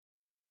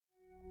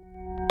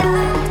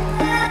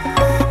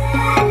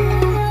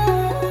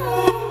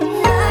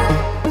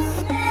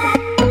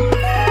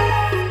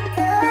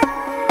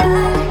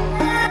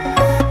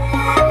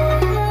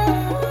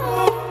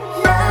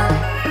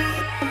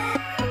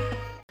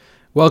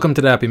Welcome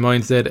to the Happy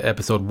Mindset,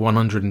 episode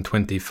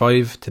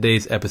 125.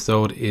 Today's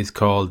episode is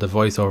called The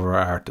Voiceover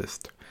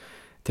Artist.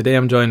 Today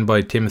I'm joined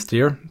by Tim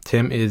Steer.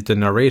 Tim is the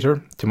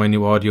narrator to my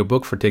new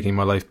audiobook for Taking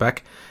My Life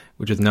Back,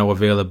 which is now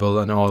available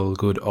on all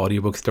good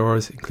audiobook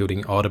stores,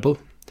 including Audible.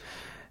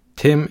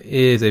 Tim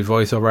is a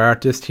voiceover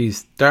artist. He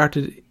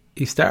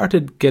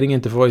started getting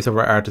into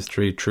voiceover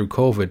artistry through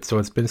COVID, so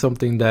it's been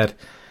something that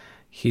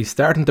he's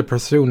starting to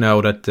pursue now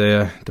that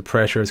the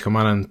pressure has come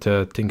on him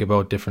to think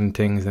about different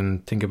things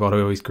and think about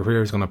how his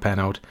career is going to pan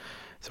out.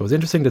 So it's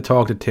interesting to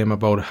talk to Tim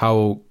about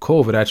how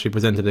COVID actually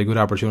presented a good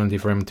opportunity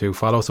for him to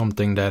follow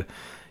something that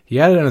he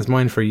had on his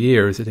mind for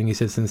years. I think he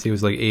said since he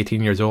was like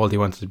 18 years old he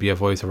wanted to be a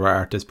voiceover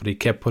artist, but he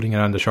kept putting it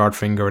on the short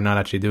finger and not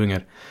actually doing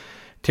it.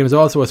 Tim's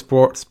also a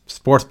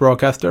sports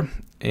broadcaster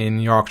in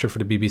Yorkshire for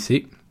the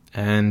BBC,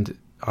 and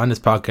on this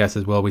podcast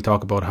as well we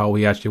talk about how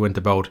he actually went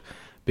about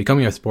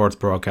becoming a sports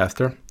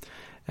broadcaster.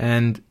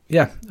 And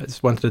yeah, I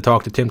just wanted to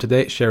talk to Tim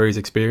today, share his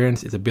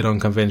experience. It's a bit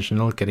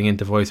unconventional getting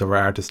into voiceover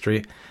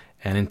artistry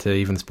and into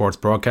even sports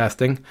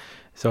broadcasting.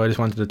 So I just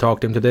wanted to talk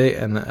to him today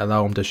and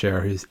allow him to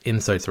share his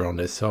insights around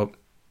this. So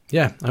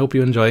yeah, I hope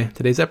you enjoy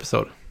today's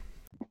episode.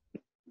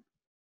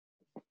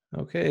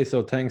 Okay,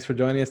 so thanks for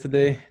joining us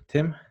today,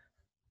 Tim.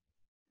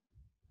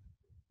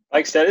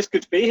 Thanks, Dennis.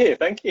 Good to be here.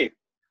 Thank you.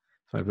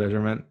 It's my pleasure,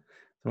 man.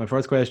 So my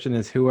first question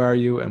is, who are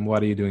you and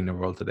what are you doing in the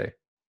world today?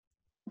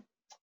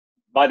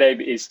 My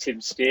name is Tim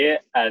Steer,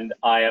 and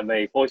I am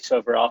a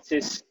voiceover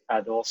artist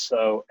and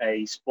also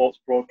a sports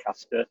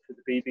broadcaster for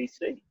the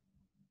BBC.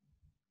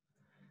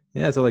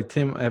 Yeah, so like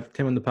Tim, I have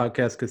Tim on the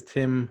podcast because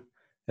Tim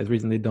has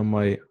recently done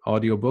my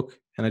audiobook,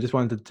 and I just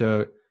wanted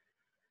to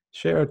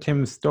share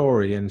Tim's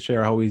story and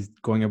share how he's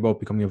going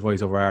about becoming a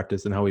voiceover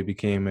artist and how he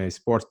became a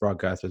sports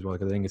broadcaster as well,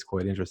 because I think it's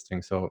quite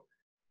interesting. So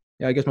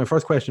yeah, I guess my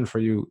first question for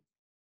you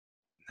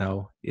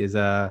now is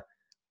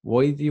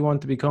why did you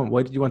want to become a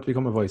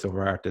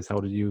voiceover artist?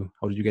 How did you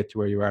get to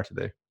where you are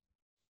today?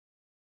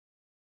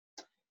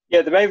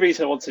 Yeah, the main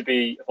reason I want to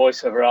be a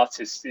voiceover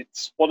artist,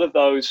 it's one of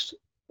those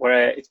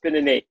where it's been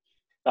an itch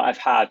that I've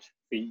had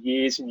for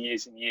years and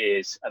years and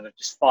years, and I've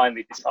just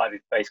finally decided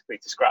basically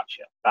to scratch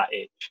that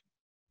itch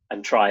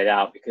and try it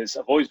out, because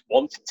I've always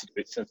wanted to do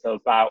it since I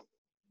was about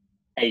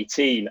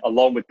 18,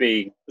 along with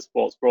being a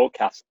sports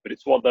broadcaster. But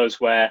it's one of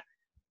those where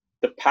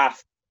the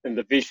path and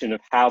the vision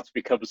of how to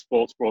become a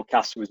sports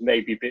broadcaster was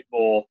maybe a bit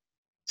more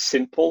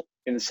simple,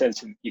 in the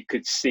sense of you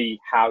could see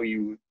how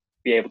you would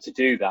be able to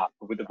do that.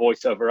 But with a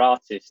voiceover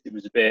artist, it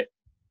was a bit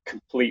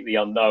completely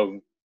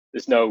unknown.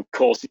 There's no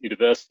course at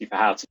university for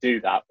how to do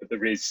that, but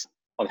there is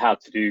on how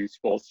to do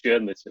sports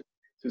journalism.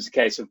 So it's a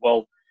case of,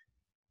 well,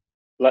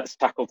 let's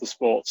tackle the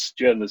sports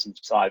journalism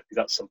side, because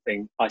that's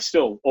something I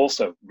still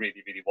also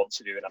really, really want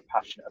to do and I'm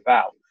passionate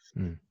about.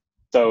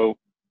 So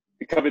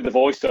becoming the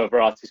voiceover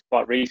artist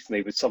quite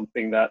recently was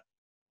something that,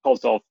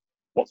 because of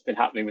what's been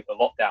happening with the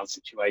lockdown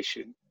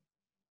situation,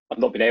 I've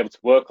not been able to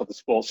work on the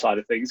sports side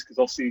of things, because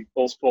obviously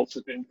all sports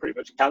has been pretty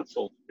much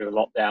cancelled during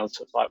lockdown.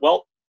 So it's like,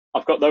 well,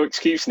 I've got no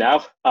excuse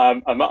now.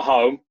 I'm at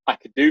home. I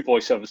could do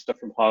voiceover stuff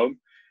from home.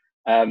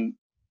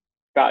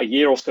 About a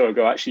year or so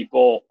ago, I actually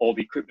bought all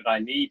the equipment I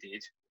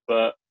needed,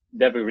 but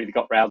never really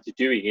got around to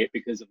doing it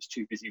because I was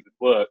too busy with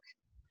work.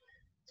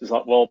 So it's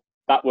like, well,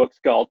 that work's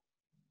gone.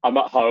 I'm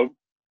at home.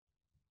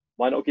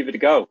 Why not give it a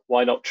go?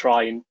 Why not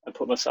try and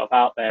put myself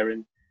out there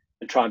and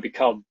try and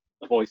become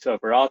a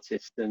voiceover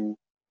artist? And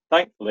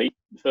thankfully,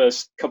 the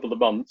first couple of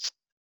months,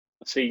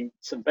 I've seen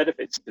some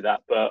benefits to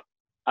that. But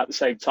at the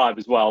same time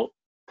as well,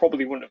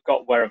 probably wouldn't have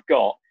got where I've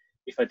got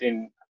if I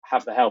didn't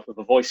have the help of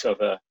a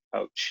voiceover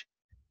coach,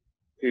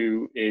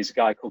 who is a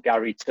guy called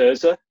Gary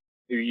Terza,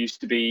 who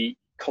used to be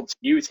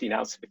continuity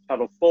announcer for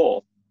Channel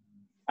 4.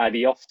 And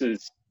he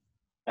offers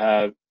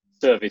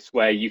service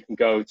where you can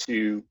go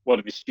to one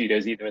of his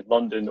studios either in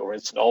London or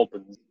in St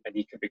Albans, and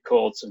you can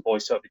record some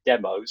voiceover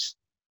demos,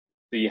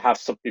 so you have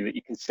something that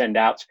you can send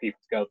out to people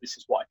to go, this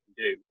is what I can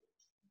do.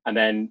 And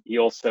then he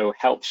also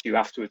helps you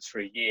afterwards for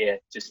a year,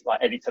 just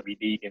like anytime you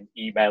need him,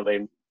 email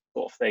him,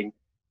 sort of thing,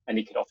 and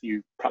he can offer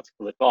you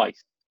practical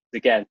advice.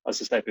 Again,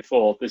 as I said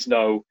before, there's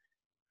no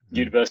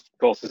university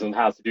courses on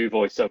how to do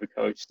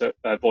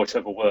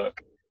voiceover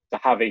work, so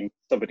having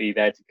somebody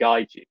there to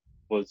guide you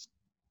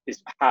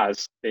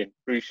has been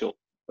crucial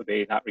for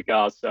me in that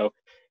regard. So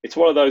it's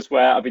one of those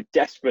where I've been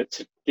desperate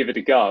to give it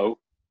a go.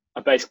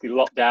 I'm basically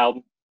locked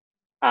down,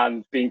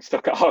 and being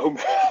stuck at home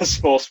has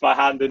forced my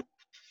hand and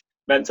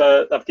meant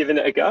I've given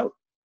it a go.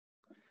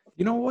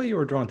 You know why you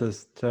were drawn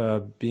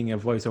to being a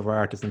voiceover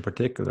artist in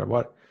particular? Do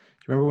you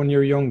remember when you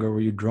were younger,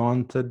 were you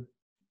drawn to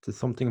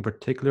something in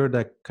particular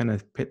that kind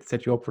of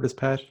set you up for this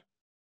path?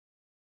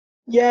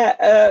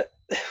 Yeah,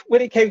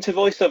 when it came to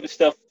voiceover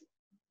stuff,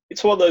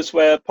 it's one of those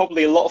where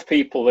probably a lot of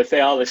people, if they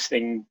are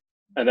listening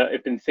and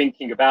have been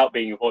thinking about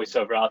being a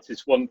voiceover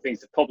artist, one of the things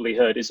they've probably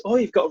heard is, oh,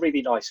 you've got a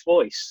really nice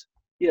voice.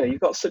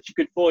 You've got such a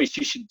good voice.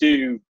 You should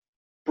do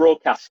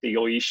broadcasting,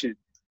 or you should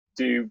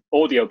do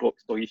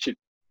audiobooks, or you should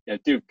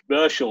do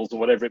commercials, or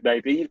whatever it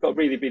may be. You've got a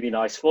really, really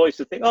nice voice.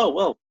 I think, oh,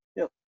 well,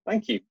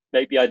 thank you.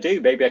 Maybe I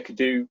do. Maybe I could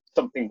do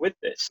something with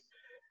this.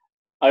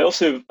 I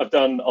also have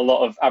done a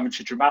lot of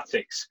amateur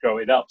dramatics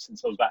growing up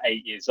since I was about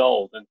 8 years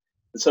old, and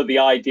so the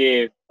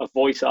idea of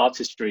voice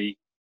artistry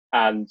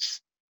and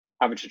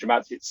amateur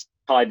dramatics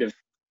kind of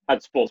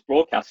and sports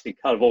broadcasting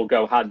kind of all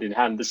go hand in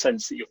hand. The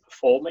sense that you're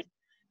performing,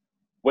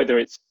 whether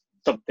it's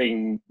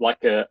something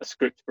like a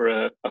script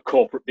for a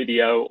corporate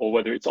video, or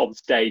whether it's on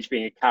stage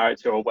being a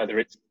character, or whether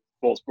it's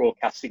sports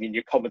broadcasting and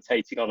you're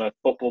commentating on a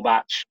football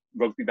match,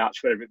 rugby match,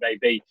 whatever it may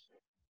be.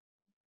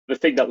 The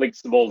thing that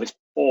links them all is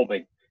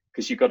performing,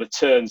 because you've got to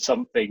turn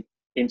something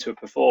into a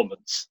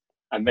performance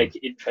and make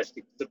it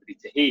interesting for somebody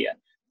to hear.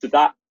 So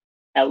that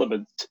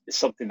element is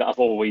something that I've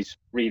always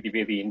really,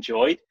 really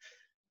enjoyed.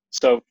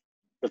 So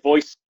the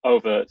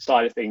voiceover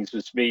side of things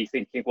was me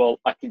thinking, well,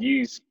 I can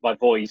use my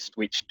voice,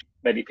 which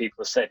many people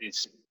have said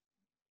is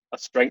a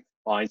strength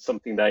of mine,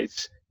 something that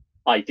is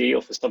ideal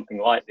for something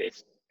like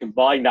this,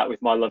 combine that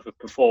with my love of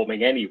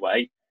performing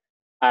anyway,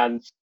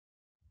 and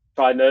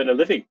try and earn a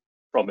living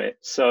from it.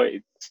 So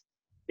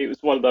it was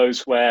one of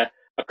those where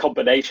a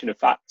combination of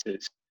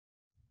factors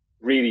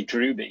really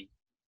drew me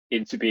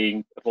into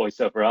being a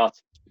voiceover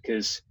artist,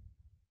 because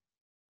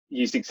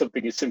using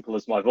something as simple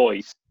as my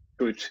voice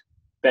could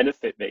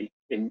benefit me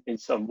in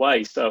some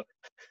way. So,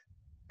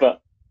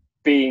 but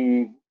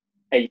being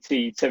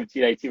 18,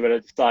 17, 18, when I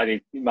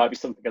decided it might be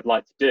something I'd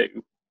like to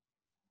do,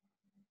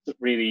 wasn't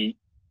really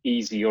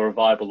easy or a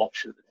viable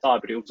option at the time,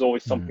 but it was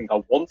always something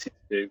I wanted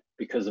to do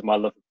because of my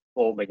love of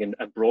performing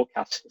and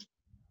broadcasting.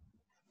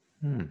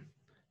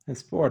 And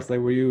sports, like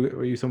were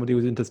you somebody who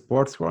was into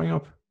sports growing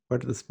up? Where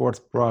did the sports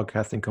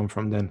broadcasting come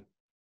from then?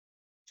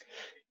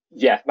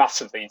 Yeah,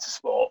 massively into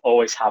sport,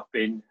 always have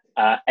been.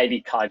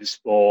 Any kind of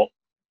sport,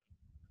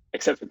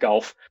 except for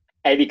golf,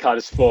 any kind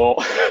of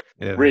sport,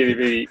 Yeah. really,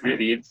 really,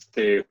 really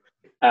into.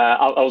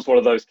 I was one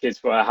of those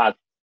kids where I had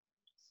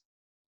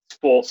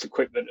sports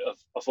equipment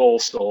of all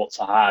sorts.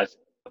 I had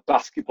a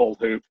basketball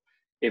hoop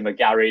in my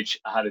garage.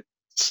 I had a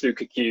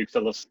snooker cube, because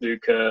I love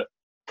snooker,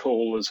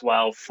 pool as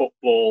well,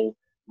 football,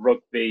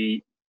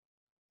 rugby,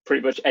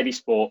 pretty much any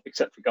sport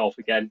except for golf.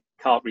 Again,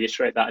 can't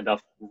reiterate that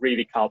enough.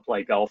 Really can't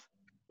play golf.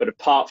 But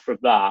apart from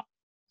that,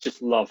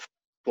 just love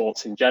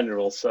sports in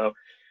general. So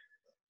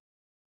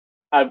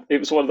it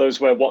was one of those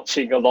where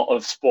watching a lot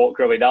of sport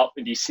growing up,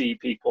 and you see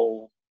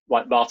people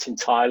like Martin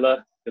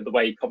Tyler, the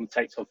way he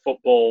commentates on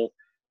football,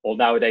 or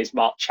nowadays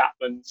Mark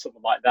Chapman,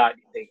 someone like that,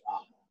 you think,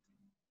 oh,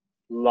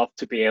 love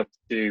to be able to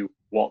do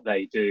what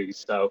they do.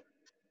 So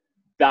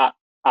that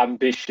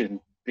ambition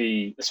to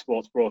be a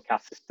sports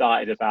broadcaster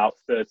started about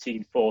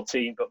 13,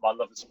 14, but my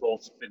love of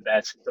sports has been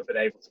there since I've been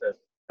able to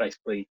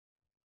basically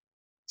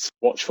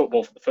watch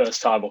football for the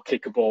first time, or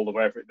kick a ball, or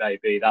wherever it may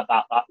be. That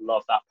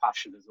love, that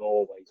passion has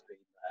always been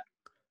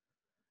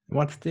there.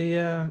 What's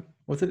the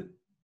was it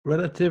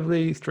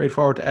relatively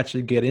straightforward to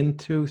actually get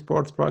into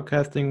sports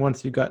broadcasting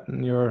once you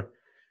gotten your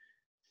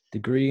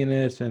degree in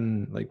it,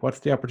 and like what's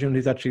the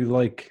opportunities actually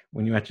like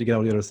when you actually get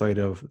on the other side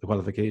of the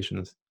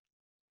qualifications?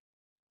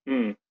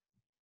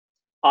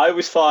 I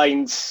always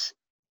find,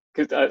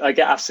 because I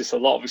get asked this a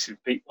lot, obviously,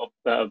 people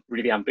that are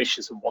really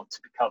ambitious and want to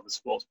become a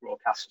sports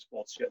broadcaster,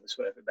 sports journalist,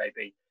 whatever it may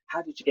be.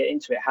 How did you get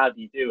into it? How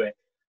do you do it?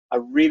 I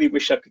really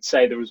wish I could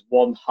say there was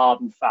one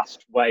hard and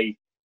fast way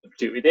of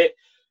doing it,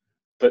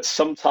 but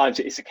sometimes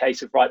it is a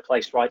case of right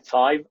place, right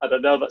time. And I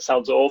know that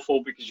sounds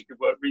awful, because you can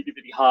work really,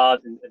 really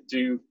hard and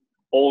do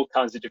all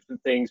kinds of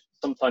different things.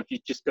 Sometimes you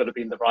just got to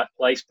be in the right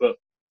place. But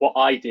what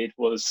I did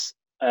was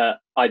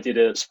I did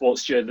a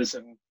sports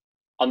journalism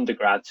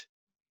undergrad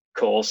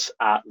course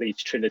at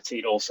Leeds Trinity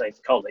and All Saints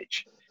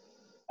College.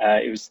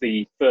 It was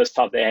the first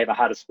time they ever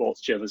had a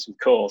sports journalism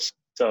course,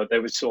 so they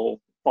were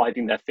all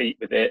finding their feet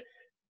with it.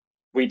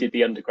 We did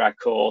the undergrad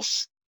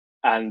course,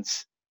 and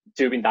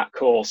doing that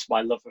course,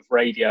 my love of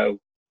radio,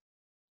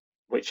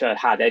 which I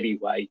had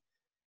anyway,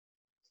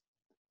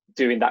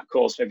 doing that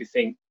course made me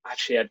think,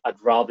 actually,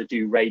 I'd rather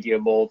do radio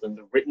more than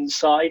the written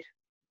side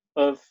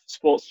of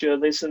sports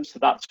journalism. So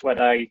that's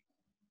when I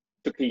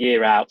took a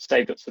year out,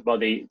 saved up some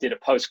money, did a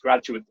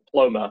postgraduate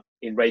diploma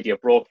in radio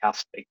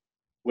broadcasting,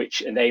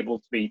 which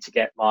enabled me to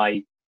get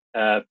my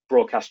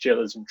Broadcast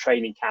Journalism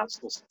Training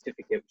Council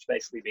certificate, which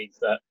basically means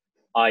that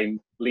I'm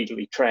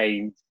legally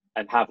trained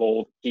and have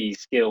all the key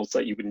skills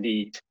that you would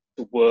need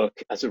to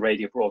work as a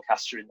radio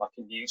broadcaster in like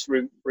a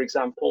newsroom, for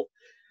example.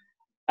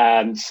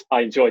 And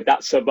I enjoyed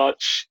that so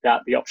much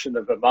that the option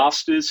of a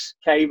master's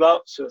came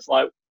up. So it's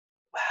like,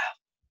 wow,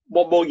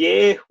 one more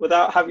year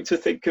without having to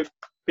think of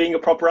being a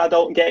proper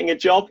adult and getting a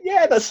job.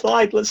 Yeah, that's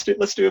fine. Let's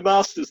do a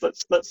master's.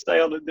 Let's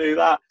stay on and do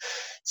that.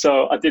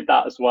 So I did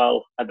that as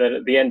well. And then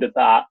at the end of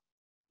that,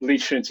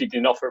 Leeds Trinity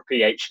didn't offer a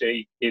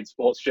PhD in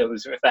sports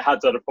journalism. If they had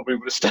done, I probably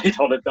would have stayed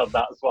on and done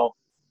that as well.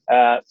 So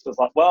I was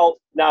like, well,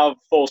 now I'm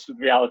forced with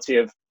the reality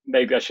of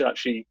maybe I should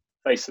actually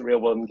face the real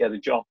world and get a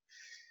job.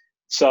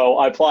 So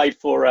I applied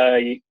for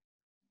a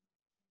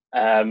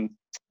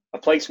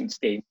placement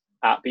scheme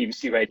at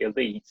BBC Radio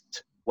Leeds,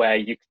 where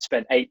you could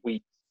spend 8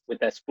 weeks with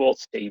their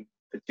sports team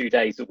for 2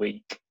 days a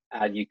week,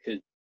 and you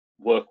could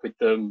work with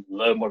them,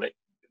 learn what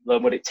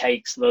it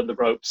takes, learn the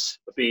ropes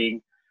of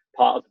being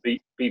part of the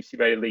BBC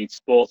Radio Leeds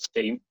sports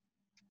team.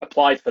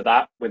 applied for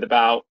that with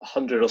about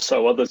 100 or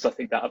so others, I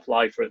think, that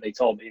applied for it. They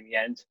told me in the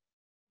end.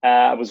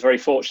 I was very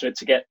fortunate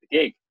to get the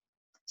gig.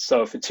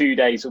 So for 2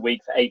 days a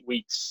week for 8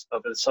 weeks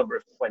over the summer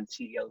of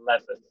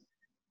 2011,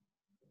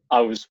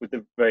 I was with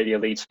the Radio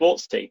Leeds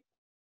sports team.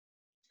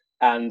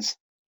 And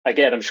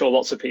again, I'm sure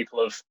lots of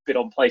people have been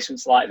on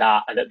placements like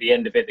that. And at the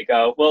end of it, they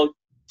go, well,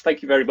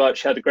 thank you very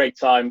much. Had a great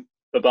time.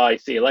 Bye-bye.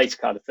 See you later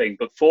kind of thing.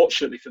 But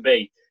fortunately for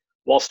me,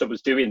 whilst I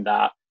was doing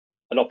that,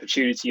 an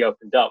opportunity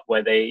opened up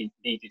where they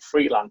needed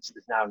freelancers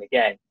now and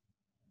again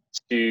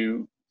to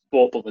do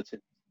sport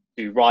bulletins,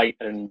 to write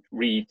and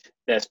read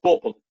their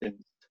sport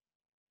bulletins.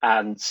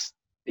 And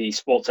the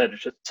sports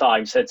editor at the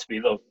time said to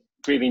me, look,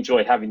 really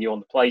enjoyed having you on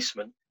the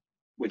placement.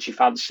 Would you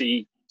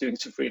fancy doing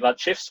some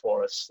freelance shifts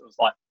for us? I was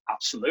like,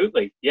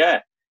 absolutely,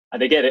 yeah.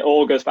 And again, it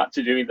all goes back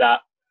to doing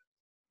that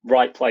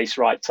right place,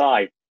 right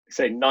time. I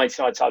say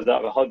 99 times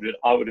out of 100,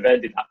 I would have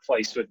ended that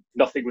placement,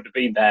 nothing would have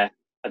been there,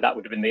 and that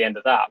would have been the end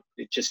of that.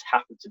 It just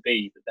happened to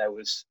be that there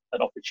was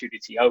an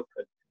opportunity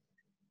open.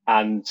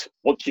 And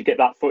once you get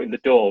that foot in the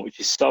door, which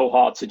is so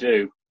hard to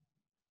do,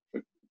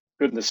 for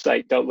goodness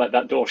sake, don't let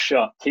that door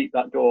shut. Keep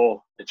that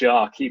door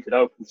ajar, keep it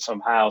open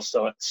somehow.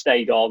 So I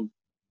stayed on,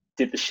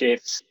 did the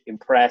shifts,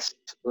 impressed,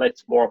 led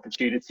to more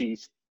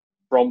opportunities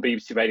from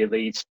BBC Radio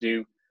Leeds to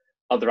do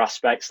other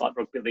aspects like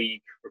rugby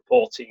league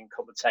reporting,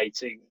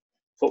 commentating,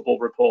 football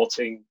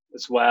reporting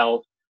as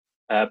well,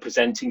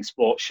 presenting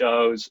sports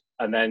shows,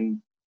 and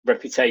then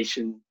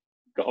reputation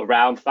got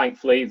around,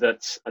 thankfully,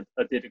 that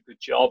I did a good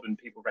job and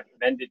people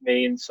recommended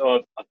me. And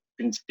so I've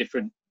been to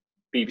different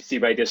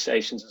BBC radio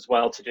stations as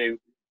well to do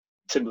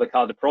similar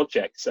kind of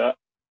projects. So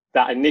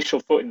that initial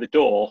foot in the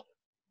door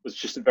was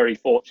just a very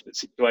fortunate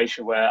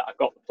situation where I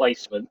got the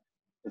placement,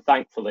 and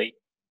thankfully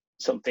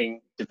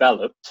something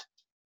developed,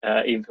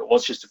 even if it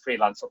was just a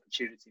freelance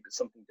opportunity, but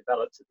something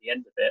developed at the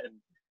end of it. And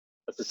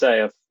as I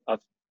say, I've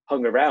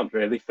hung around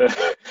really for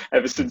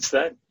ever since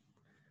then.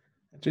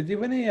 Do you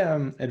have any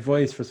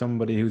advice for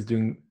somebody who's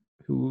doing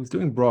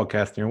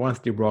broadcasting or wants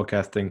to do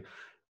broadcasting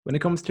when it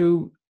comes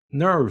to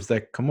nerves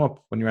that come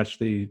up when you're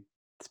actually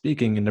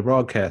speaking in the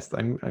broadcast?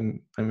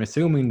 I'm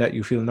assuming that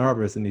you feel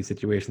nervous in these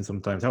situations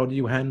sometimes. How do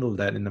you handle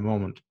that in the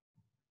moment?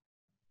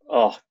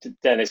 Oh,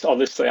 Dennis,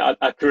 honestly, I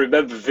can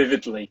remember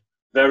vividly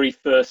very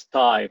first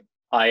time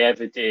I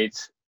ever did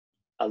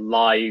a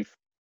live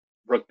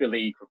rugby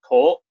league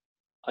report.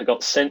 I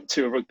got sent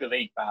to a rugby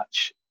league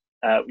match,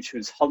 which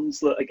was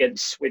Hunslet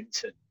against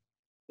Swinton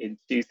in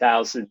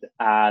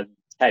 2010.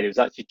 It was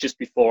actually just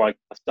before I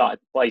started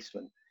the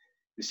placement.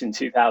 It was in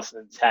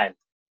 2010.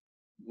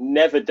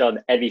 Never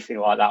done anything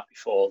like that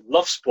before.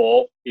 Love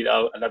sport,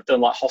 and I've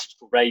done like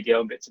hospital radio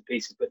and bits and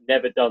pieces, but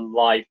never done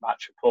live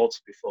match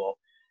reports before.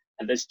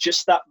 And there's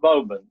just that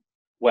moment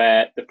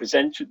where the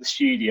presenter of the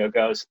studio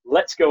goes,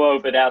 let's go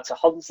over now to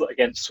Hunslet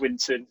against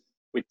Swinton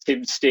with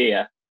Tim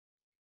Steer.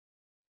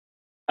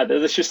 And then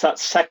there's just that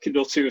second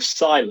or two of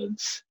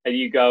silence, and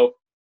you go,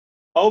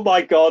 oh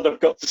my God,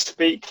 I've got to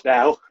speak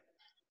now.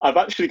 I've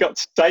actually got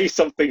to say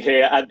something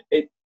here. And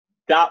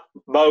that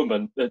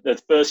moment,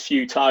 the first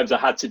few times I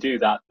had to do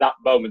that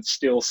moment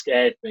still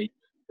scared me.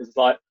 It's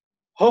like,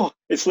 oh,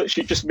 it's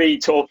literally just me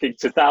talking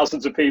to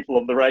thousands of people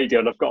on the radio,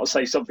 and I've got to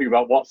say something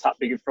about what's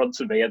happening in front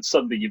of me. And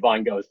suddenly your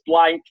mind goes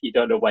blank. You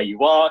don't know where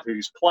you are,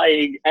 who's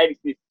playing,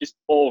 anything, just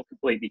all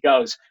completely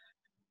goes.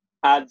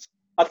 And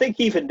I think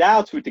even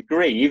now, to a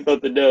degree, even though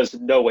the nerves are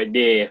nowhere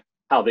near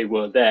how they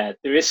were there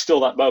is still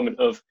that moment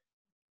of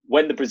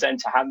when the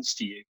presenter hands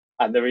to you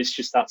and there is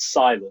just that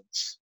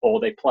silence, or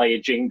they play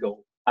a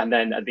jingle. And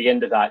then at the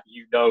end of that,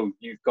 you've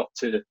got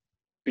to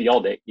be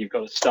on it. You've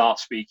got to start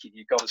speaking.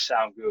 You've got to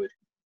sound good.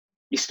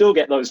 You still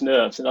get those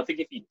nerves. And I think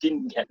if you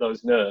didn't get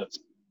those nerves,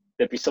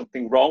 there'd be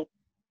something wrong,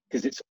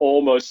 because it's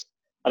almost,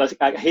 and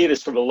I hear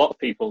this from a lot of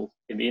people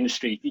in the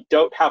industry, if you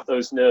don't have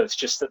those nerves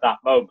just at that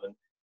moment,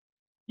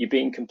 you're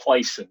being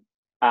complacent,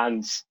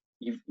 and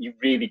you've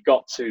really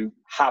got to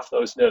have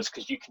those nerves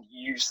because you can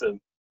use them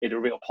in a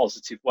real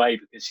positive way.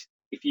 Because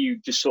if you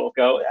just sort of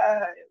go,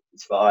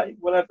 it's fine,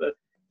 whatever,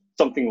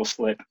 something will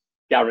slip,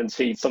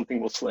 guaranteed something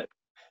will slip.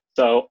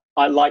 So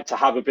I like to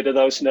have a bit of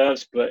those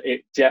nerves, but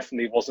it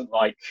definitely wasn't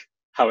like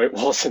how it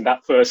was in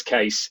that first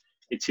case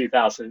in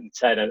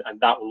 2010. And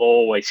that will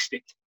always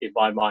stick in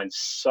my mind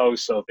so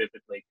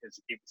vividly, because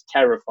it was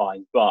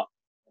terrifying, but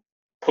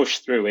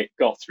pushed through it,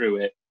 got through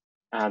it,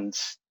 and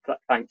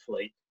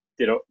thankfully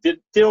did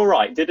all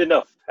right, did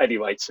enough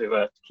anyway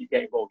to keep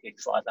getting more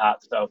gigs like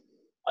that. So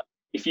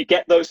if you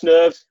get those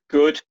nerves,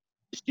 good,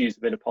 just use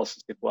them in a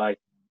positive way.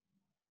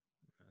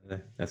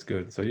 That's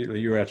good. So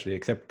you're actually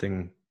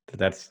accepting that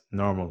that's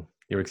normal.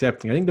 You're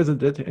accepting. I think there's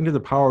a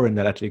power in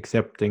that, actually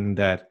accepting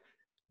that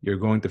you're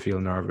going to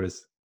feel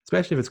nervous,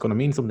 especially if it's going to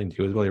mean something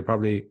to you as well. You're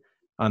probably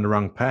on the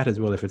wrong path as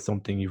well if it's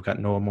something you've got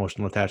no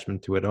emotional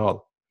attachment to at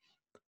all.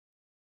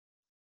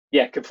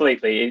 Yeah,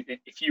 completely.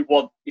 If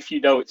you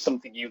know it's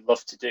something you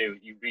love to do,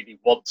 you really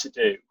want to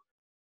do,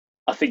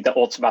 I think that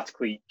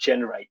automatically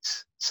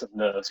generates some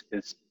nerves,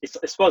 because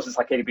I suppose it's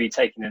like anybody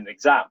taking an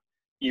exam.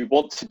 You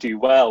want to do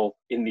well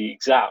in the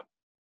exam,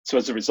 So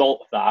as a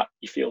result of that,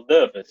 you feel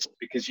nervous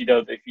because you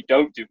know that if you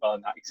don't do well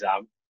in that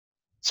exam,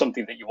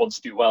 something that you want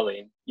to do well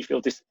in, you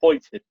feel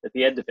disappointed at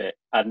the end of it.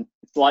 And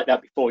it's like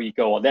that before you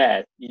go on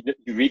air. You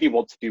really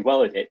want to do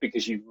well in it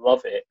because you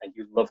love it and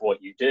you love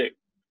what you do.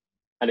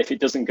 And if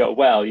it doesn't go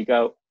well, you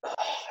go, oh,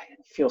 I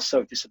feel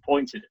so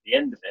disappointed at the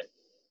end of it.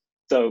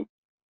 So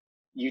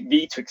you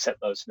need to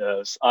accept those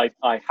nerves. I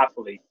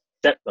happily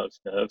accept those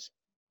nerves.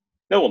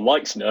 No one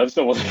likes nerves.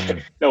 No one,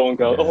 no one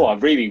goes, oh, Yeah. I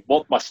really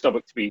want my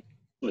stomach to be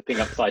flipping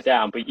upside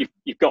down. But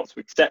you've got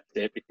to accept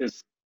it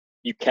because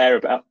you care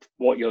about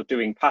what you're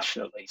doing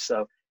passionately.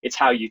 So it's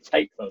how you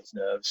take those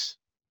nerves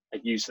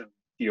and use them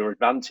to your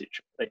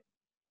advantage.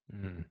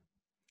 Mm.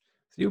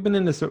 So you've been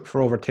in this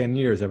for over 10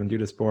 years, haven't you,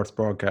 the sports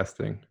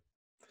broadcasting?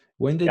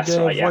 When did That's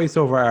the right. Yeah.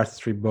 voiceover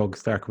artistry bug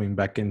start coming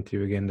back into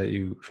you again, that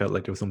you felt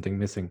like there was something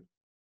missing?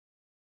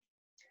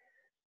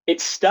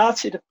 It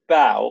started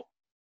about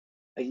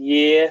a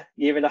year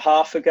and a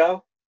half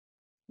ago,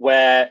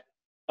 where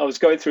I was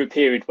going through a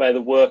period where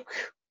the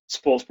work,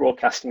 sports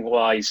broadcasting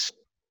wise,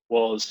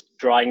 was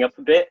drying up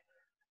a bit.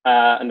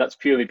 And that's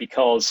purely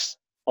because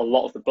a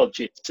lot of the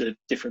budgets to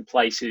different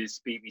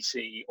places,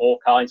 BBC, all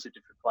kinds of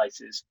different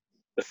places,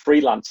 the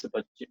freelancer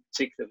budget in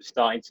particular was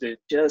starting to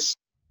just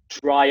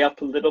dry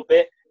up a little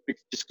bit,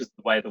 just because of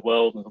the way the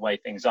world and the way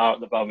things are at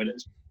the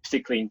moment,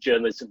 particularly in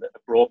journalism and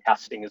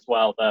broadcasting as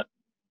well, that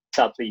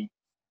sadly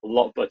a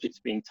lot of budgets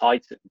being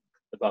tightened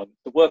at the moment.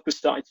 The work was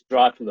starting to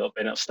dry up a little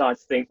bit, and I was starting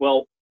to think,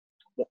 well,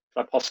 what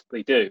could I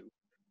possibly do?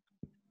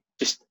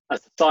 Just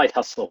as a side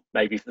hustle,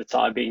 maybe for the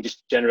time being, just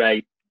to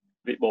generate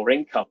a bit more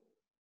income.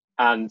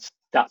 And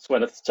that's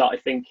when I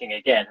started thinking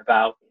again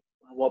about,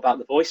 well, what about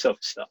the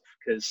voiceover stuff?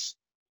 Because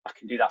I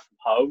can do that from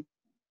home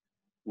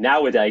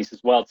nowadays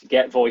as well. To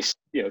get voice,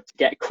 to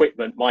get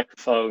equipment,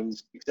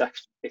 microphones,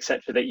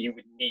 etc., that you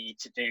would need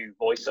to do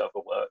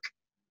voiceover work,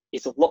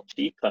 it's a lot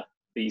cheaper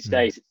these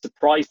days. It's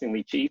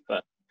surprisingly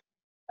cheaper.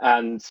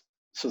 And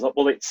so I thought,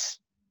 well, it's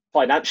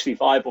financially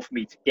viable for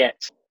me to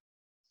get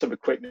some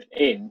equipment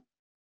in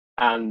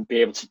and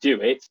be able to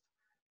do it.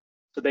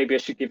 So maybe I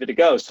should give it a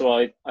go.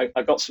 So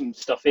I got some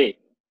stuff in,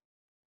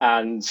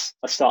 and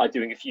I started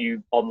doing a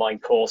few online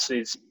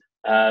courses.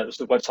 There's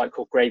a website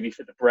called Gravy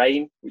for the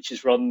Brain, which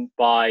is run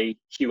by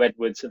Hugh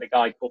Edwards and a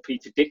guy called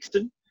Peter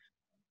Dixon,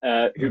 who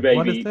What is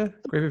maybe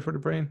that? Gravy for the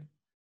brain?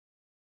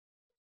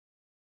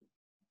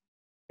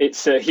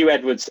 it's Hugh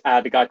Edwards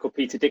and a guy called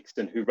Peter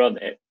Dixon who run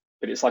it,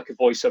 but it's like a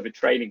voiceover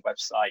training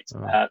website.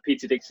 Oh.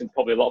 Peter Dixon,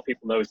 probably a lot of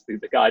people know, is the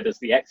guy who does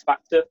the X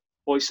Factor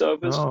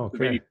voiceovers, Oh, the okay.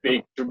 really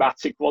big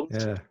dramatic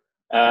ones.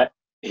 Yeah.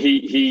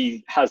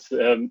 He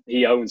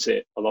owns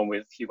it along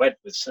with Hugh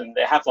Edwards, and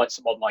they have like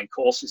some online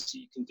courses that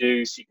you can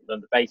do, so you can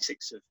learn the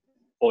basics of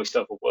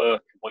voiceover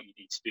work and what you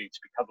need to do to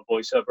become a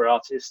voiceover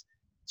artist.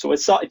 So I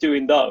started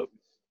doing those,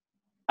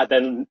 and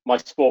then my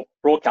sport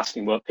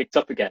broadcasting work picked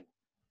up again.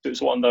 So it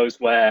was one of those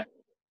where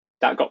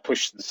that got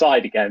pushed to the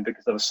side again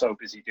because I was so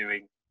busy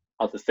doing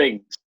other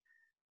things.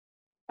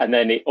 And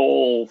then it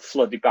all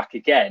flooded back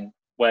again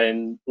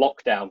when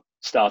lockdown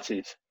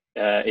started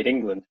in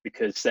England,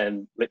 because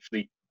then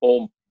literally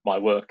all my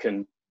work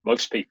and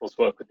most people's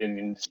work within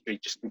the industry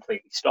just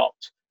completely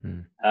stopped,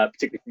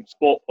 particularly from a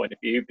sport point of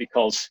view,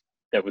 because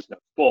there was no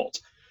sport.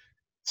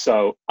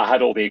 So I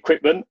had all the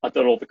equipment, I'd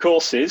done all the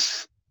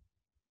courses.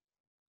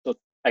 But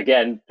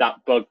again, that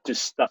bug,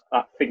 just that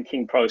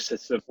thinking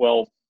process of,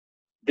 well,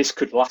 this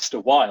could last a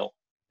while.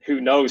 Who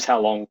knows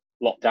how long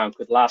lockdown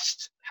could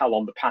last, how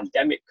long the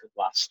pandemic could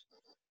last.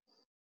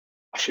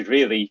 I should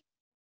really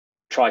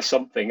try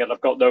something, and I've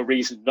got no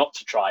reason not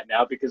to try it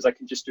now, because I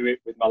can just do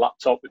it with my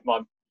laptop, with my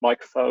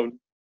microphone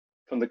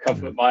from the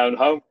comfort of my own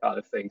home, kind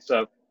of thing.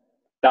 So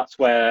that's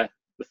where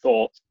the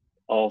thought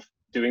of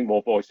doing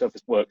more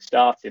voiceovers work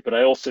started. But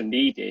I also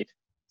needed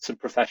some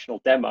professional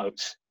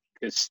demos,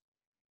 because to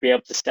be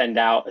able to send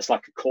out as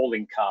like a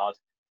calling card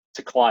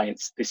to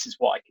clients, this is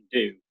what I can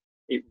do,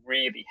 it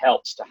really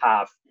helps to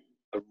have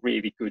a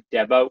really good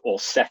demo or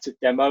set of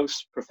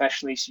demos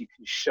professionally, so you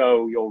can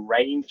show your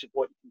range of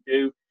what you can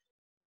do.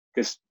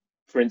 Because,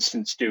 for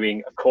instance,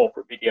 doing a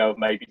corporate video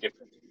may be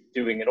different from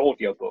doing an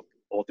audiobook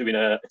or doing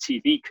a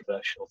TV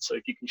commercial. So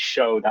if you can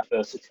show that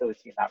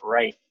versatility and that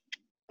range,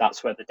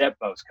 that's where the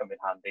demos come in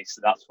handy.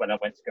 So that's when I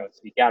went to go and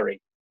see Gary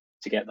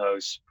to get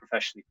those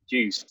professionally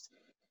produced.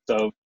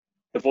 So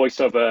the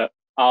voiceover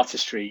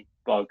artistry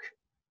bug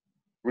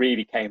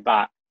really came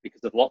back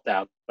because of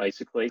lockdown,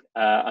 basically.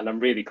 And I'm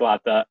really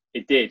glad that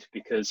it did,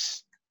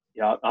 because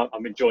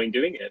I'm enjoying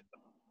doing it.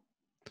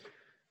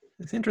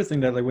 It's interesting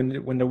that, like,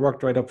 when the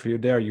work dried up for you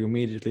there, you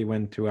immediately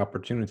went to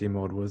opportunity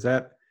mode. Was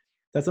that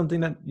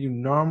something that you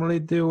normally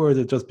do, or is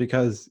it just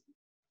because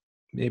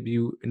maybe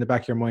you, in the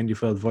back of your mind, you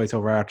felt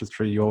voiceover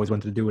artistry, you always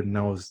wanted to do it, and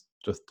now is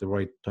just the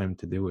right time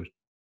to do it?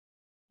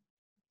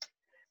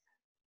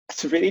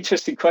 It's a really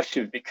interesting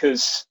question,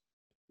 because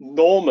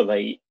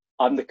normally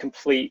I'm the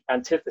complete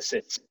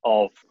antithesis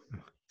of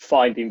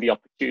finding the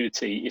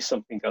opportunity if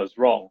something goes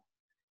wrong.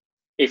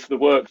 If the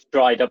work's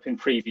dried up in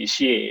previous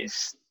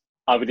years,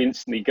 I would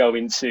instantly go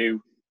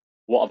into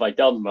what have I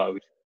done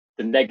mode.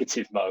 the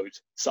negative mode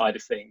side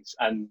of things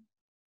and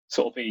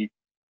sort of be,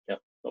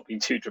 not being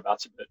too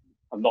dramatic, but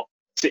I'm not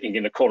sitting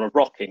in a corner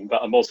rocking,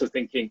 but I'm also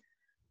thinking,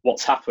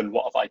 what's happened?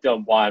 What have I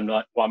done? Why am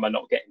I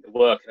not getting the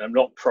work? And I'm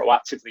not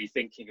proactively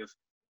thinking of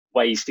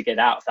ways to get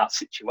out of that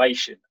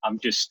situation. I'm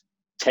just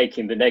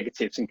taking the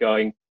negatives and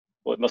going,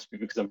 well, it must be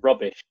because I'm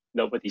rubbish.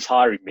 Nobody's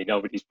hiring me.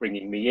 Nobody's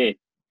bringing me in.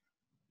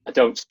 I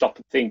don't stop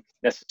and think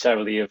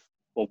necessarily of,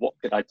 well, what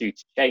could I do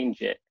to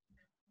change it?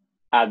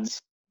 And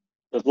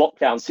the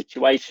lockdown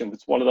situation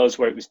was one of those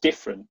where it was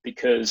different,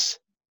 because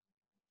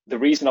the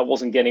reason I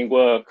wasn't getting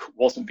work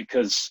wasn't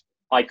because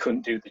I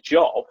couldn't do the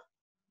job.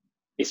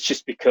 It's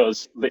just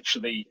because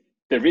literally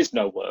there is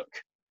no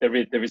work. There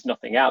is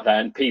nothing out there,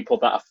 and people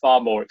that are far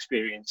more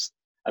experienced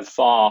and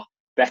far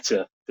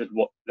better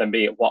than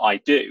me at what I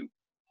do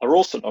are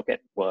also not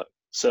getting work.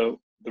 So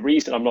the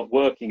reason I'm not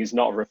working is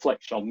not a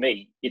reflection on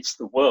me. It's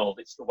the world.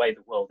 It's the way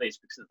the world is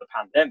because of the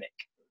pandemic.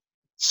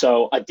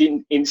 So I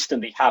didn't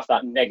instantly have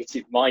that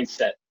negative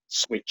mindset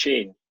switch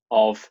in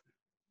of,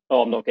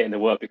 oh, I'm not getting the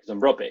work because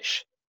I'm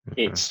rubbish.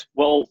 It's,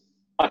 well,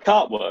 I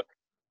can't work.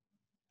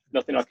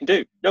 Nothing I can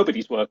do.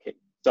 Nobody's working.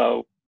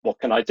 So what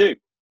can I do?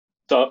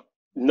 So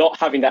not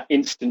having that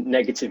instant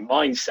negative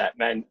mindset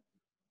meant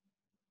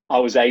I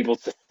was able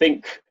to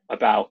think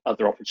about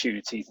other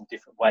opportunities in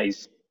different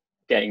ways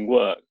getting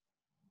work,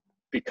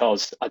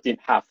 because I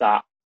didn't have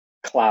that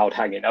cloud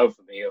hanging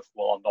over me of,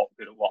 well, I'm not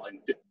good at what I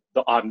do,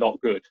 that I'm not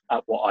good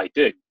at what I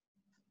do.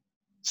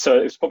 So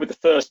it was probably the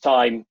first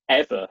time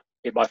ever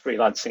in my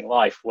freelancing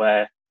life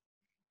where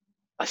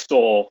I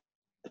saw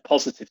the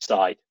positive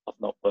side of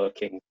not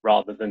working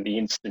rather than the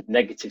instant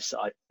negative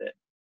side of it.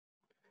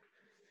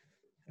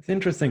 It's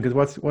interesting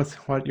because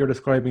what you're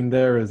describing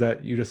there is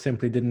that you just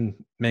simply didn't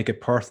make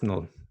it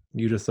personal.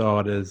 You just saw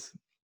it as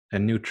a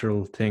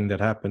neutral thing that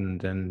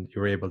happened, and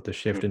you were able to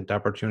shift into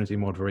opportunity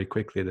mode very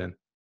quickly. Then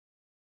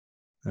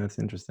that's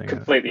interesting.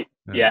 Completely,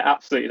 yeah,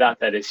 absolutely.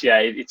 That is, yeah.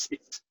 It's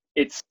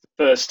the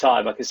first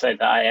time, like I say,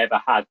 that I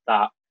ever had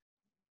that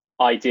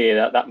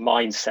idea, that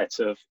mindset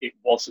of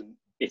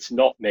it's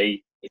not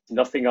me, it's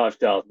nothing I've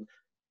done,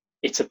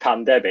 it's a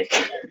pandemic.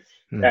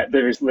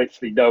 There is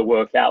literally no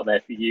work out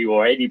there for you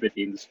or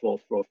anybody in the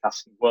sports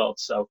broadcasting world.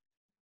 So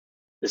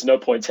there's no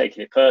point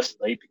taking it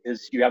personally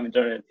because you haven't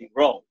done anything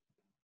wrong.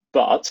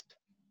 But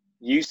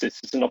use this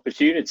as an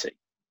opportunity.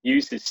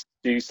 Use this to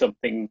do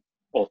something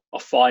or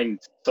find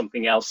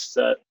something else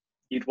that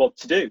you'd want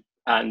to do.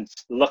 And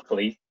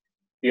luckily,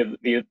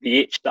 the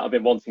itch that I've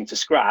been wanting to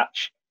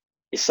scratch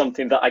is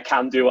something that I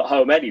can do at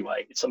home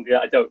anyway. It's something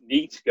that I don't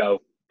need to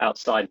go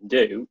outside and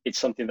do. It's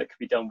something that can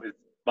be done with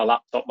my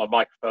laptop, my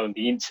microphone,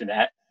 the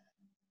internet,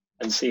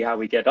 and see how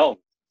we get on.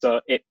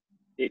 So it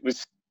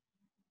was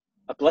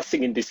a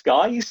blessing in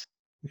disguise.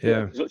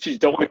 Yeah. As much as you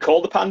don't want to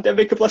call the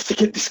pandemic a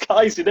blessing in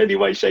disguise in any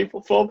way, shape,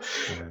 or form.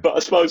 Yeah. But I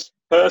suppose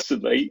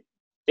personally,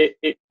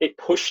 it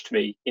pushed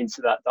me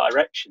into that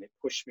direction. It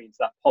pushed me into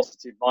that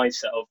positive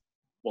mindset of,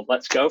 well,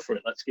 let's go for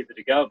it. Let's give it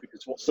a go,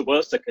 because what's the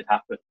worst that could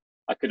happen?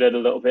 I could earn a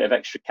little bit of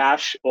extra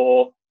cash,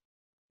 or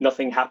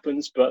nothing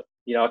happens, but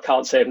I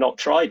can't say I've not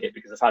tried it,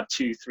 because I've had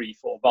 2, 3,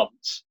 4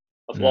 months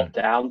of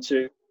lockdown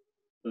to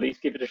at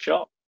least give it a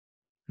shot.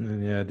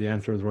 And yeah, the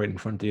answer was right in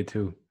front of you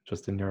too,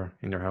 just in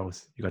your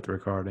house. You got the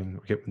recording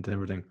equipment and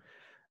everything.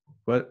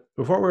 But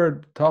before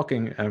we're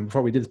talking,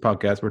 before we did this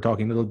podcast, we're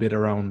talking a little bit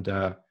around,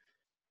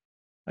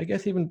 I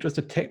guess, even just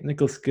the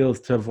technical skills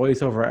to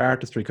voiceover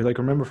artistry. Because I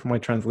can remember from my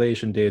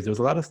translation days, there was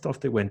a lot of stuff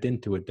that went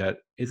into it that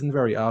isn't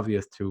very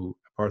obvious to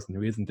a person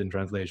who isn't in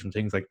translation.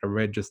 Things like the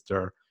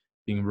register,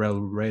 being well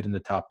read in the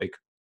topic.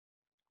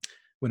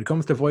 When it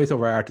comes to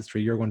voiceover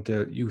artistry,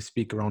 you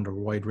speak around a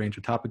wide range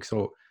of topics,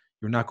 so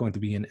you're not going to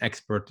be an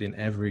expert in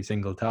every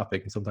single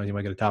topic, and sometimes you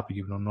might get a topic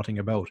you know nothing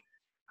about.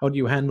 How do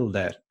you handle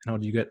that? And how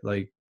do you get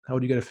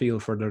a feel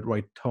for the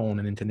right tone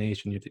and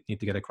intonation you need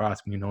to get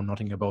across when you know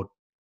nothing about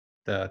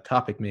the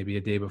topic maybe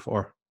a day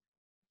before?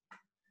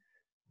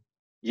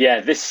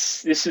 Yeah,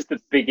 this is the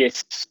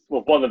biggest,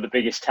 well, one of the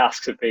biggest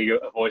tasks of being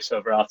a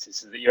voiceover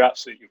artist, is that you're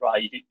absolutely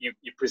right. You're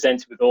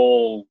presented with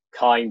all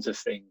kinds of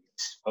things,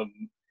 from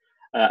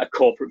a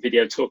corporate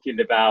video talking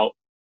about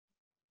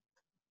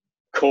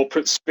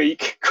corporate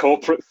speak,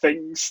 corporate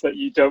things that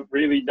you don't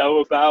really know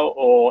about,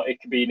 or it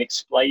can be an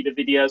explainer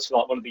video, so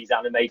like one of these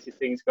animated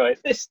things going,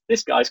 this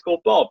guy's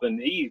called Bob and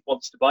he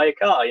wants to buy a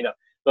car,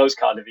 those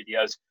kind of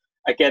videos.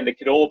 Again, they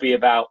could all be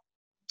about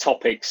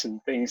topics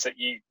and things that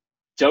you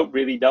don't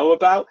really know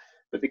about,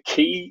 but the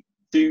key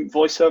to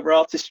voiceover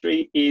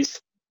artistry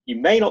is you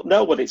may not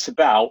know what it's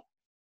about,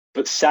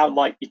 but sound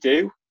like you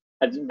do,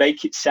 and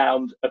make it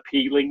sound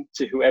appealing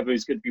to whoever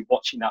is going to be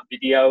watching that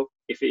video.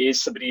 If it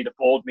is somebody in a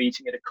board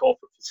meeting at a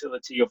corporate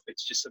facility, or if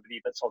it's just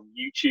somebody that's on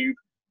YouTube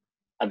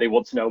and they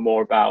want to know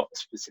more about a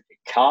specific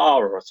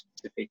car or a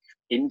specific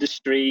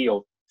industry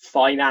or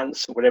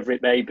finance or whatever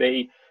it may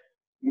be,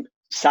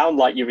 sound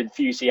like you're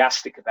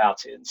enthusiastic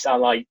about it and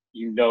sound like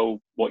you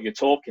know what you're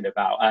talking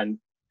about. And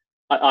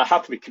I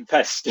happily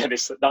confess,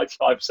 Dennis, that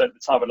 95% of the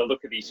time when I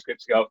look at these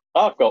scripts and go,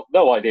 I've got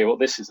no idea what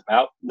this is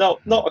about. No,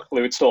 not a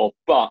clue at all.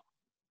 But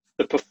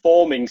the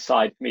performing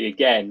side for me,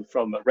 again,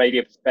 from a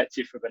radio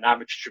perspective, from an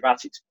amateur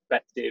dramatics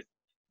perspective,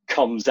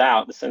 comes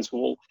out in the sense,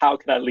 well, how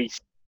can I at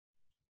least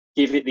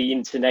give it the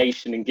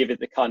intonation and give it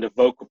the kind of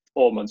vocal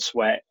performance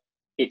where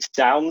it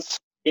sounds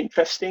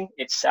interesting,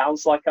 it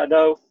sounds like I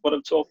know what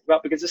I'm talking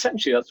about, because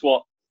essentially that's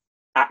what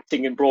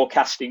acting and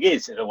broadcasting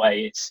is in a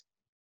way.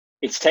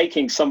 It's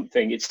taking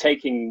something, it's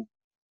taking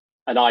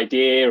an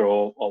idea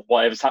or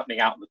whatever's happening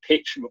out on the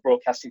pitch from a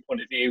broadcasting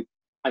point of view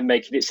and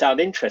making it sound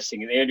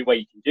interesting. And the only way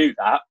you can do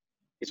that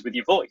is with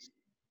your voice.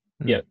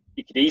 You know,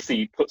 you could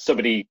easily put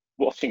somebody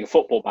watching a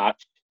football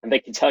match and they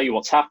can tell you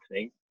what's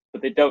happening,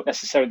 but they don't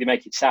necessarily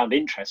make it sound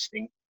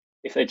interesting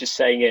if they're just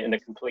saying it in a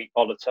complete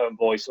monotone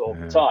voice all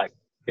the time.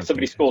 If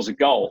somebody scores a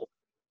goal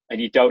and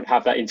you don't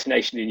have that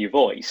intonation in your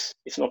voice,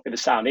 it's not going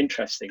to sound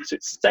interesting. So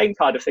it's the same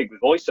kind of thing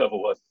with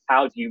voiceover work.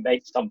 How do you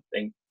make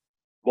something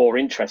more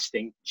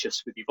interesting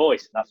just with your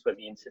voice? And that's where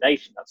the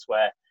intonation, that's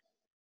where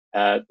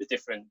the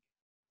different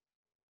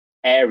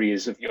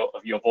areas of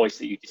your voice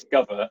that you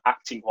discover,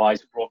 acting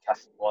wise,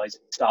 broadcasting wise,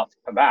 start to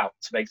come out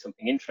to make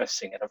something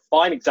interesting. And a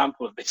fine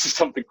example of this is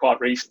something quite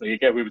recently.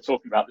 Again, we were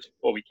talking about this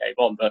before we came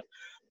on, but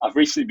I've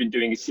recently been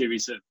doing a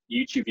series of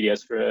YouTube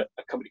videos for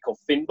a company called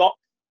Finbox,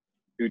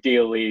 who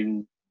deal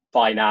in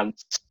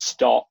finance,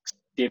 stocks,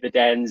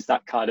 dividends,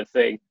 that kind of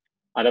thing.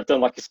 And I've done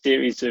like a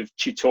series of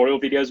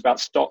tutorial videos about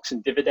stocks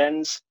and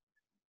dividends.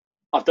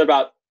 I've done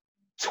about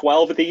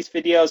 12 of these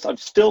videos. I'm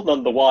still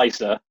none the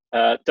wiser.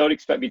 Don't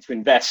expect me to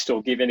invest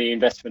or give any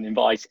investment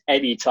advice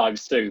anytime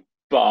soon,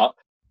 but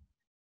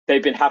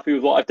they've been happy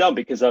with what I've done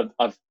because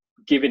I've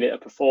given it a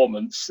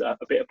performance, a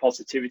bit of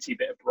positivity, a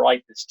bit of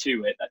brightness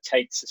to it that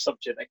takes a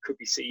subject that could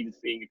be seen as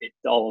being a bit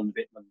dull and a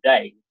bit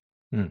mundane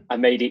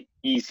and made it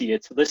easier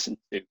to listen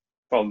to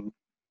from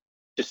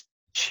just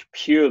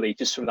purely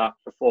just from that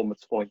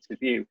performance point of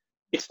view.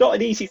 It's not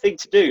an easy thing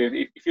to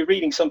do. If you're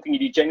reading something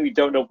and you genuinely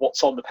don't know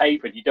what's on the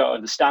paper and you don't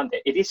understand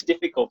it, it is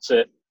difficult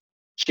to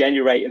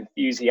generate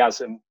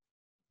enthusiasm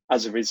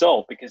as a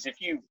result, because if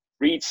you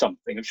read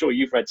something, I'm sure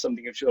you've read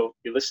something, I'm sure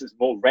your listeners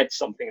have all read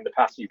something in the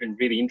past, you've been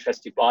really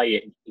interested by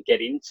it and you can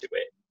get into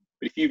it.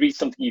 But if you read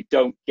something you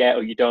don't get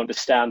or you don't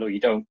understand or you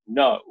don't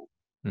know,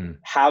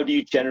 how do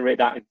you generate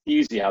that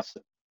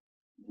enthusiasm?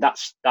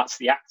 That's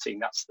the acting,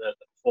 that's the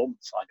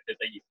performance side of it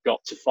that you've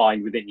got to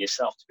find within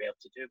yourself to be able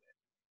to do it.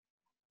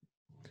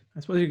 I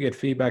suppose you get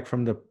feedback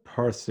from the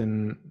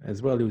person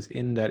as well who's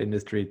in that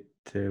industry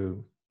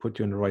to put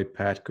you on the right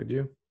path, could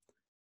you?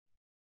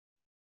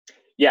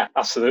 Yeah,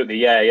 absolutely.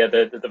 Yeah.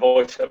 The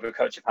voiceover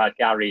coach I've had,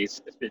 Gary,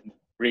 has been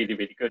really,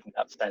 really good in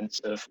that sense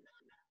of,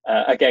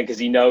 again, because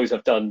he knows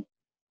I've done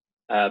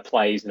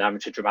plays and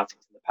amateur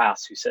dramatics in the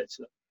past, who said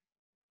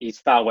he's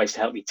found ways to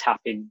help me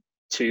tap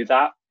into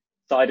that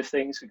side of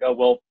things and go,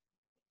 well,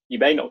 you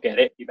may not get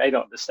it, you may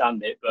not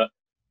understand it, but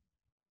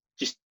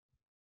just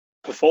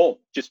perform,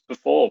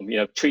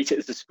 treat it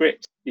as a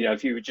script.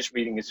 If you were just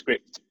reading a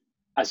script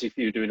as if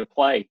you were doing a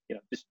play,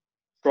 just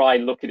try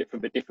and look at it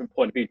from a different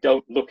point of view.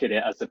 Don't look at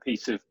it as a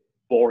piece of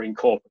boring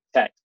corporate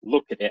text.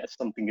 Look at it as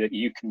something that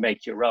you can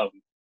make your own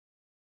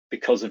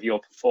because of your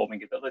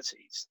performing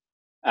abilities.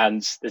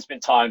 And there's been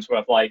times where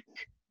I'll give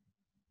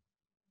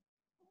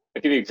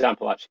you an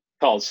example actually,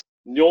 because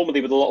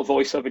normally with a lot of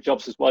voiceover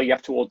jobs as well, you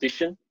have to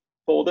audition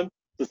for them.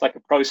 There's like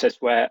a process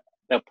where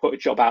they'll put a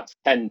job out to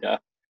tender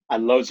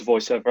and loads of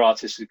voiceover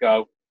artists will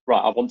go, right,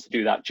 I want to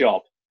do that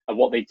job. And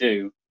what they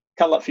do,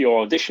 kind of like for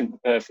your audition,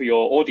 for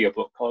your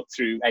audiobook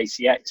through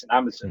ACX and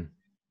Amazon,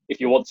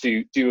 if you want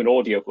to do an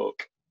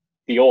audiobook,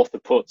 the author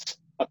puts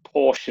a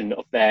portion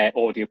of their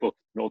audiobook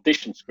in an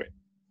audition script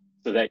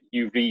so that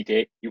you read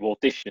it, you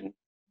audition,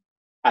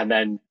 and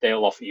then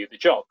they'll offer you the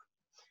job.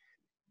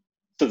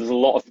 So there's a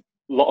lot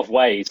of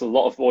ways, a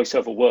lot of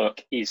voiceover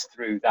work is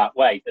through that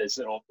way. There's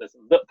a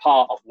little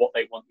part of what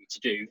they want you to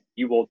do.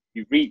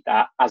 You read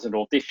that as an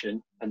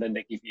audition, and then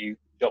they give you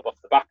a job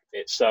off the back of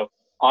it. So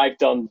I've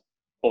done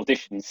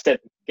auditions,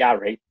 said to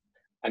Gary,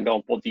 and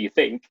gone, what do you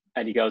think?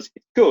 And he goes,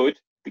 it's good,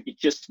 but you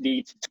just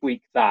need to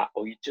tweak that,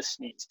 or you just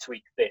need to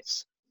tweak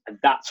this. And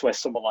that's where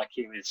someone like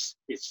him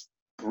is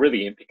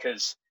brilliant,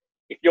 because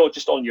if you're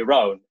just on your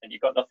own and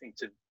you've got nothing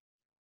to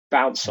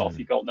bounce off,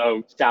 you've got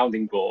no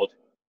sounding board,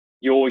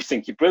 you always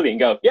think you're brilliant.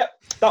 Go, yeah,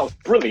 that was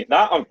brilliant.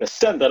 I'm going to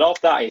send that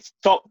off. That is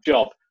top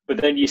job. But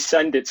then you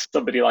send it to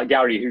somebody like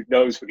Gary who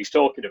knows what he's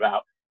talking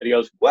about, and he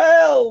goes,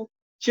 well,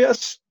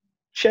 just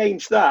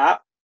change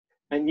that,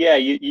 and yeah,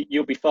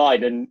 you'll be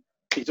fine. And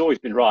he's always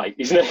been right.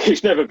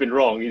 He's never been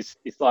wrong. He's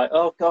like,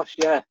 oh gosh,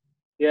 yeah.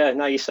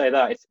 Now you say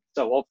that, it's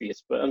so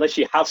obvious. But unless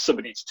you have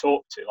somebody to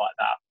talk to like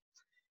that,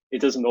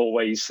 it doesn't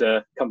always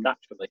come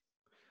naturally.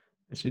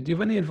 Do you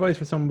have any advice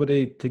for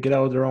somebody to get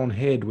out of their own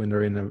head when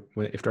they're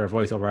if they're a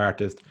voiceover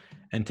artist,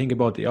 and think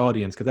about the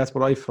audience? Because that's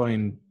what I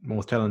find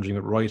most challenging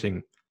with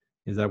writing,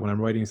 is that when I'm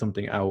writing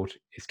something out,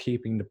 is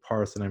keeping the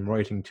person I'm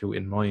writing to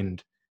in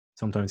mind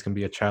sometimes can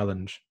be a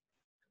challenge.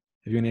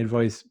 Have you any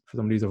advice for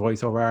somebody who's a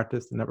voiceover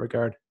artist in that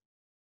regard?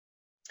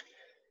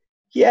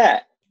 Yeah,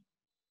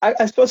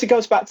 I suppose it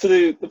goes back to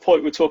the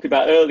point we were talking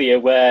about earlier,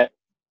 where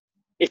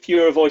if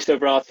you're a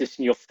voiceover artist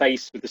and you're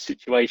faced with a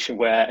situation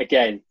where,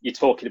 again, you're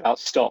talking about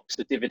stocks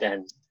or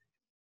dividends,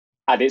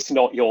 and it's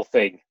not your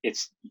thing,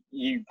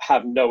 you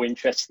have no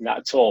interest in that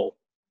at all.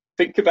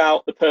 Think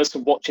about the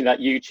person watching that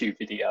YouTube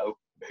video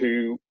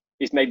who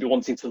is maybe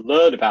wanting to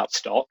learn about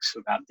stocks,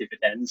 about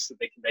dividends, so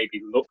they can maybe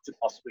look to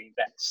possibly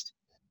invest.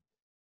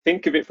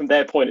 Think of it from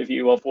their point of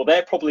view of, well,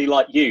 they're probably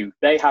like you.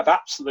 They have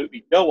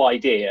absolutely no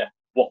idea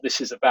what this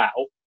is about.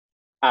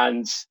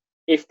 And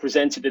if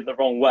presented in the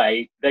wrong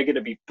way, they're going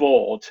to be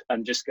bored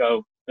and just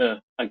go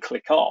and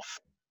click off.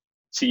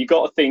 So you've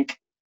got to think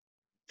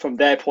from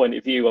their point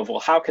of view of, well,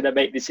 how can I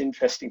make this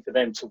interesting for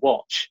them to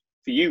watch?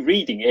 For you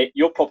reading it,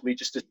 you're probably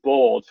just as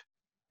bored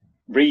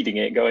reading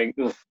it, going,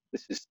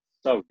 this is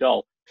so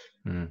dull.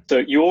 So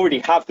you already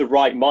have the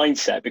right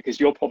mindset, because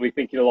you're probably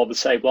thinking along the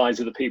same lines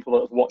of the people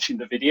that are watching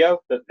the video,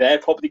 that they're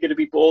probably going to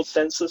be bored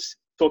senseless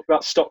talking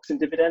about stocks and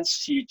dividends.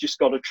 So you just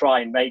got to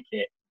try and make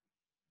it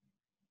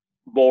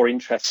more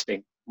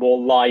interesting, more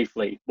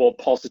lively, more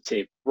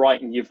positive,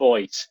 brighten your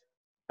voice,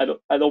 and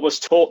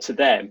almost talk to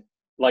them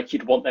like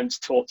you'd want them to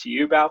talk to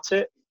you about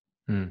it.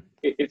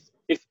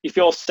 If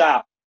you're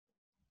sat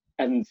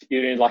and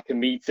you're in like a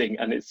meeting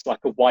and it's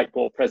like a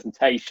whiteboard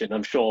presentation,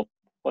 I'm sure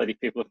plenty of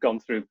people have gone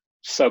through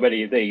so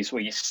many of these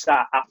where you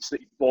sat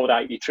absolutely bored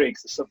out of your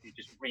tricks as somebody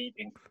just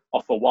reading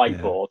off a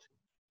whiteboard.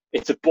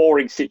 It's a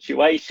boring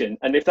situation,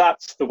 and if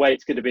that's the way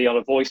it's going to be on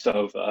a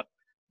voiceover,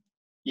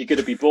 you're going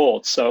to be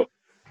bored. So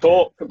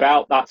talk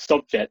about that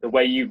subject the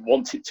way you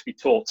want it to be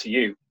taught to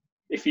you.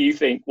 If you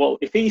think, well,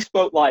 if he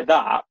spoke like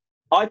that,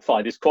 I'd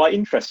find this quite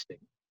interesting.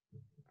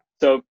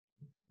 So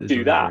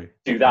do that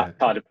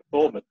kind of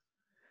performance.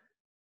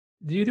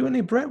 Do you do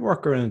any breath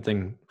work or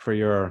anything for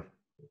your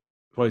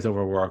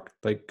voiceover work?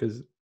 Like,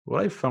 because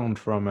what I found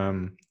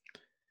from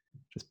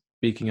just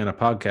speaking on a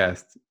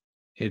podcast,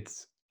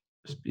 it's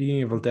just being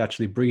able to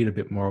actually breathe a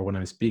bit more when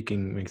I'm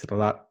speaking makes it a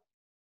lot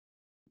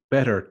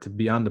better to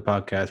be on the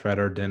podcast,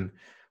 rather than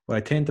what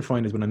I tend to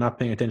find is when I'm not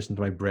paying attention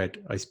to my breath,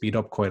 I speed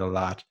up quite a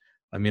lot.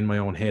 I'm in my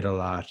own head a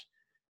lot,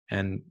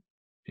 and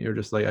you're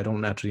just like, I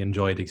don't actually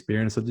enjoy the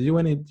experience. So do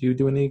you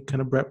do any kind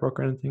of breath work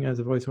or anything as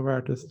a voiceover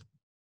artist?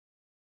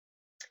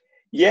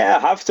 Yeah, I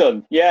have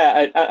done.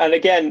 Yeah, and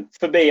again,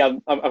 for me,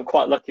 I'm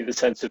quite lucky in the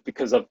sense of,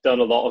 because I've done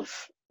a lot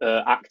of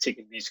acting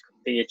and musical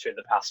theatre in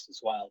the past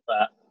as well.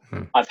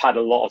 That I've had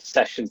a lot of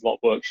sessions, a lot of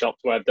workshops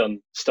where I've done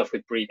stuff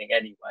with breathing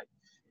anyway.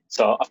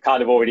 So I've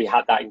kind of already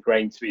had that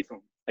ingrained to me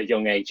from a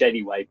young age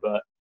anyway.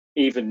 But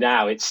even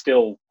now, it's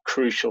still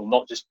crucial,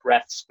 not just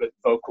breaths, but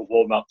vocal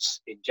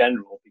warm-ups in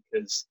general,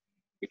 because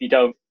if you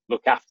don't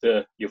look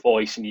after your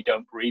voice and you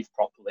don't breathe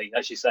properly,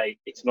 as you say,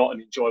 it's not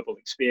an enjoyable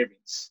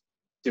experience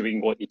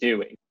doing what you're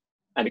doing.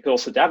 And it can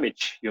also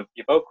damage your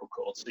vocal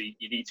cords. So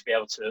you need to be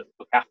able to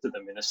look after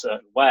them in a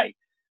certain way.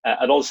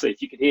 And also,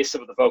 if you could hear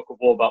some of the vocal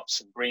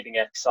warm-ups and breathing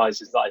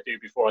exercises that I do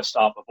before I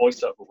start my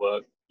voiceover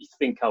work, you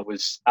think I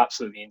was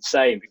absolutely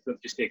insane, because I'm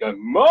just here going,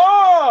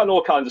 "Ma!" and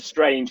all kinds of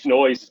strange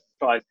noise to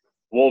try and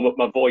warm up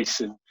my voice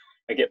and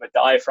get my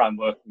diaphragm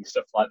working and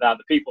stuff like that.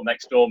 The people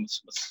next door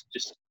must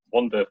just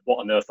wonder what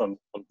on earth I'm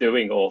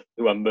doing, or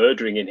who I'm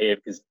murdering in here,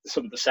 because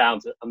some of the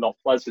sounds are not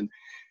pleasant.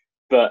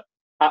 But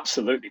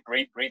absolutely,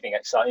 breathing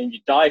exercise and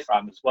your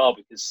diaphragm as well,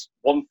 because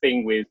one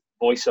thing with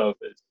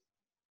voiceovers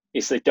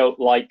is they don't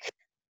like,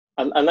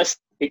 unless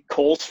it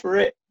calls for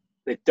it,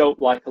 they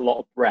don't like a lot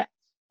of breath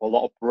or a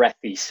lot of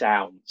breathy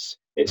sounds.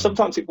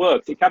 Sometimes it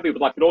works. It can be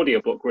with like an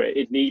audiobook where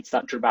it needs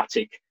that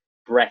dramatic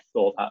breath,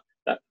 or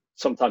that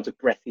sometimes a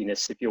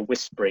breathiness if you're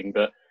whispering,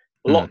 but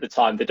a lot of the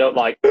time they don't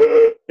like,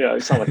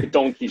 it sounds like a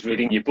donkey's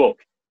reading your book.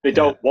 They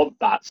don't want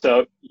that.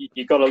 So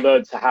you've got to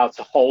learn how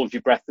to hold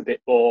your breath a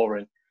bit more,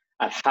 and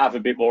have a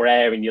bit more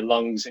air in your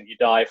lungs and your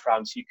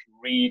diaphragm, so you can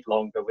read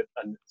longer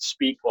and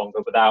speak longer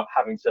without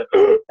having to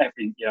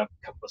every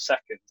couple of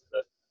seconds.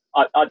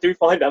 But I do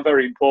find that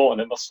very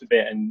important, I must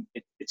admit, and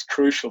it's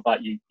crucial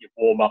that you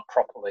warm up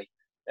properly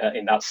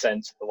in that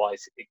sense.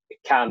 Otherwise, it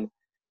can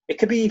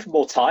be even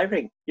more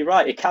tiring. You're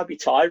right; it can be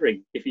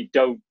tiring if you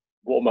don't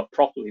warm up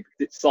properly, because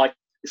it's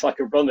like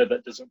a runner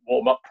that doesn't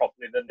warm up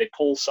properly, and then they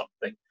pull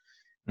something,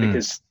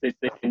 because they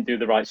can do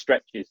the right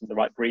stretches and the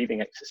right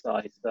breathing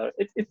exercise. So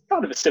it's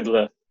kind of a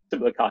similar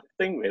kind of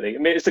thing, really. I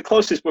mean, it's the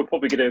closest we're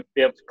probably going to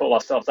be able to call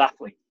ourselves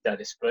athletes,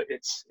 Dennis, but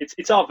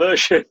it's our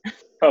version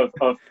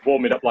of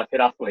warming up like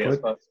an athlete, I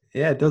suppose.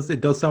 Yeah,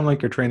 it does sound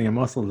like you're training a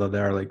muscle though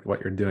there, like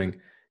what you're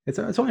doing. It's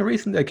only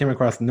recently I came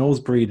across nose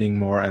breathing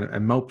more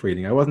and mouth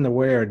breathing. I wasn't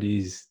aware of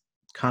these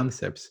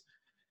concepts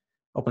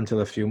up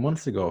until a few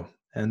months ago.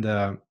 And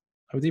I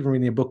was even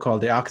reading a book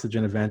called The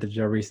Oxygen Advantage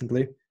there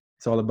recently.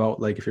 It's all about,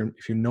 like, if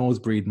you nose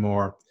breathe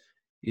more,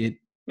 it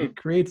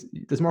creates,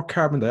 there's more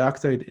carbon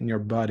dioxide in your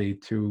body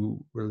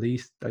to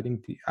release, I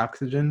think, the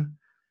oxygen.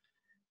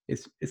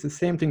 It's the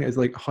same thing as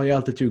like high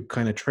altitude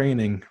kind of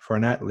training for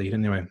an athlete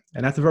anyway.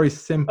 And that's a very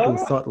simple,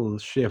 subtle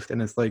shift.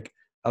 And it's like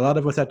a lot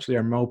of us actually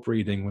are mouth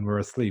breathing when we're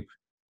asleep.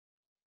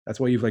 That's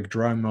why you've like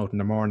dry mouth in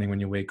the morning when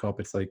you wake up.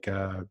 It's like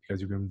because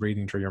you've been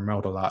breathing through your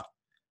mouth a lot.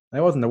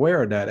 I wasn't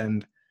aware of that,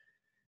 and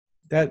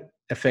that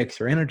affects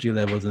your energy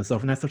levels and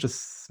stuff. And that's such a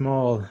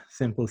small,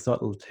 simple,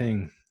 subtle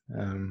thing.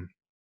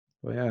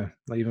 But yeah,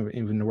 like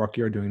even the work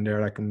you're doing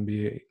there, that can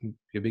be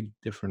a big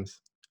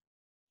difference.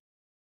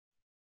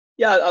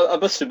 Yeah, I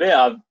must admit,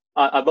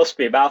 I must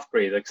be a mouth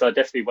breather because I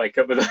definitely wake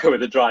up with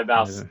with a dry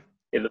mouth Yeah.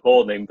 in the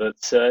morning. But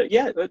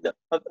yeah,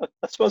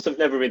 I suppose I've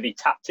never really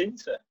tapped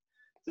into to No,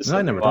 I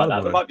something never like thought that.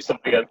 about There it. might be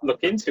something I'd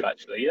look into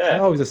actually. I Yeah.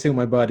 always assume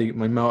my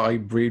mouth, I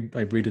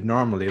breathe it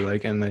normally,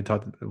 like, and I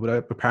thought,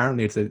 but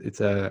apparently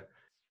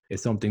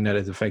it's something that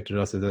has affected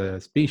us as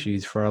a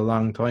species for a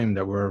long time,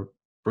 that we're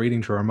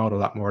breathing through our mouth a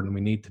lot more than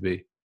we need to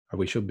be, or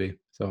we should be.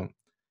 So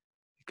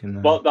you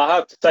can, Well, I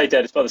have to say,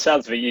 Dennis, by the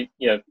sounds of it,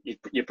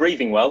 you're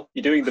breathing well.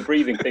 You're doing the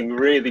breathing thing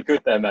really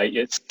good there, mate.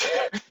 It's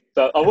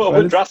so I well,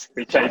 wouldn't it's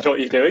drastically change what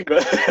you're doing,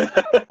 but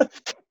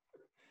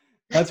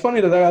it's funny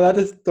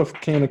that stuff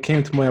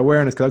came to my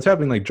awareness, because I was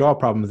having like jaw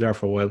problems there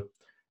for a while,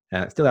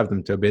 and I still have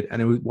them to a bit.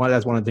 And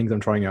that's one of the things I'm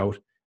trying out.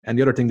 And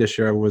the other thing this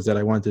year was that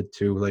I wanted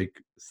to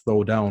like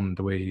slow down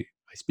the way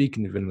I speak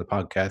in the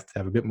podcast to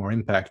have a bit more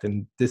impact.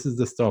 And this is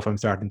the stuff I'm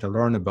starting to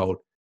learn about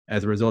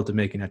as a result of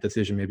making that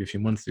decision maybe a few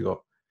months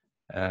ago.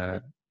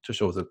 Just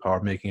shows the power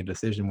of making a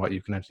decision, what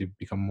you can actually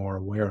become more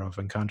aware of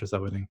and conscious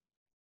of, I think.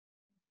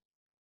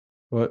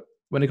 But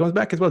when it comes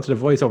back as well to the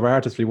voiceover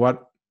artistry,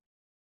 what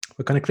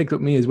kind of clicked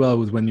with me as well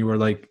was when you were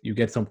like, you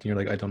get something, you're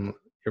like, I don't,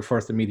 your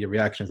first immediate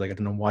reaction is like, I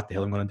don't know what the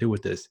hell I'm going to do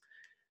with this.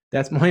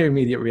 That's my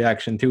immediate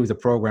reaction too as a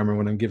programmer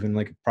when I'm given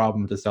like a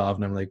problem to solve,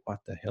 and I'm like, what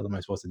the hell am I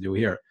supposed to do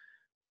here?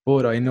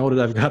 But I know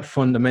that I've got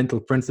fundamental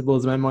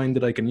principles in my mind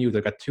that I can use.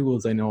 I've got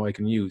tools I know I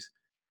can use.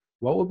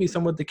 What would be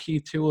some of the key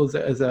tools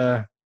as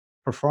a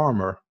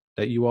performer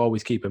that you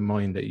always keep in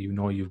mind, that you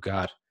know you've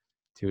got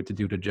to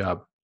do the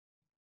job?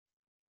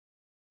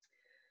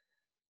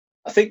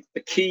 I think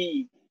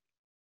a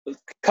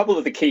couple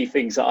of the key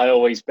things that I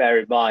always bear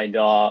in mind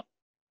are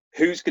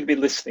who's going to be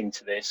listening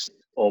to this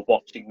or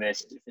watching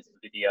this, if it's a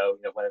video,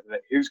 whatever.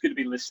 Who's going to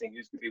be listening?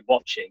 Who's going to be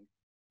watching?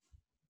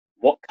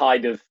 What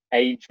kind of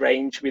age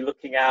range are we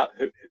looking at?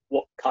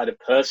 What kind of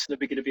person are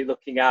we going to be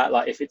looking at?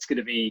 Like if it's going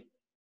to be,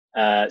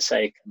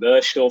 say, a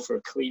commercial for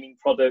a cleaning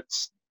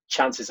product,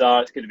 chances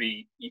are it's going to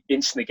be, you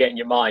instantly get in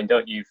your mind,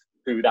 don't you,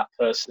 who that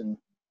person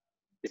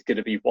is going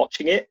to be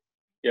watching it,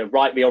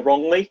 rightly or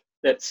wrongly.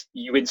 That's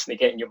you instantly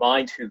get in your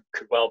mind who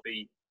could well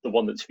be the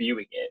one that's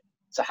viewing it.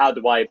 So how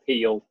do I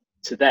appeal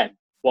to them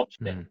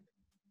watching it?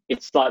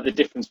 It's like the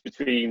difference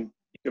between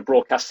if you're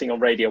broadcasting on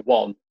Radio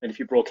 1 and if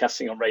you're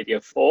broadcasting on Radio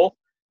 4.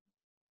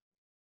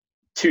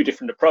 Two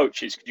different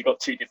approaches because you've got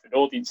two different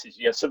audiences.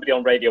 You have somebody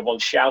on Radio 1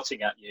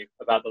 shouting at you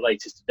about the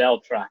latest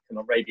Adele track, and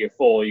on Radio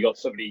 4 you got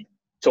somebody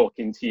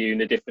talking to you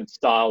in a different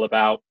style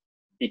about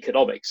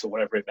economics or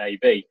whatever it may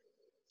be.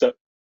 So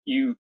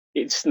you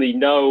instantly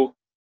know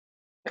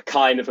a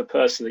kind of a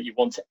person that you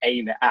want to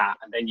aim it at,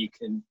 and then you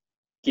can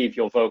give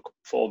your vocal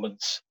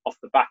performance off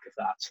the back of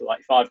that. So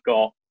like if I've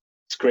got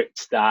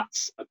scripts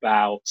that's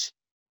about,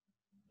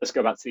 let's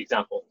go back to the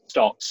example,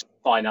 stocks,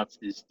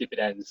 finances,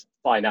 dividends,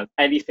 finance,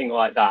 anything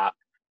like that,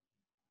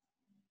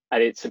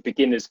 and it's a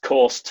beginner's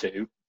course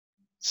to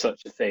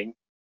such a thing,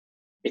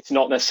 it's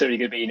not necessarily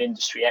going to be an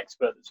industry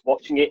expert that's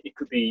watching it. It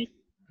could be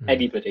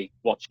anybody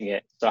watching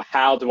it. So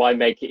how do I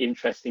make it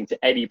interesting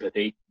to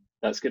anybody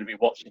that's going to be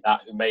watching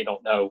that who may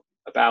not know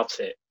about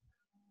it?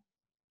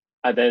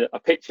 And then I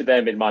picture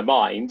them in my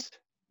mind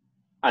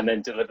and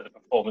then deliver the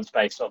performance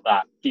based on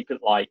that. Keep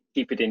it light,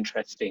 keep it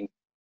interesting,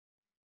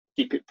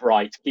 keep it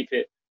bright, keep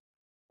it,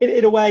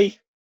 in a way,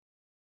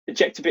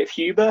 inject a bit of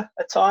humor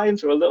at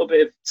times or a little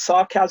bit of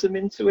sarcasm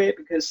into it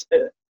because,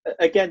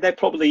 again, they're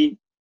probably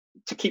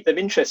to keep them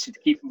interested, to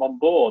keep them on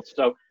board.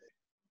 So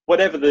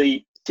whatever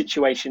the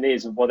situation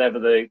is and whatever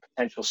the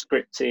potential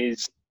script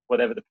is,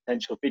 whatever the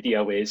potential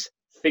video is,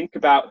 think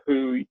about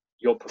who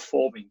you're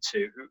performing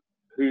to,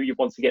 who you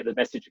want to get the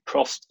message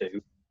across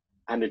to,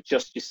 and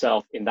adjust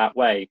yourself in that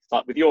way.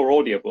 Like with your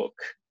audiobook,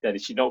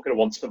 Dennis, you're not going to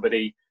want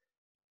somebody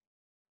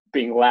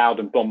being loud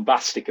and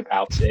bombastic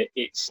about it.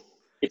 It's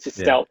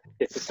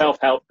a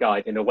self-help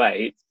guide in a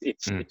way.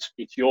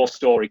 It's your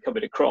story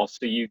coming across.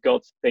 So you've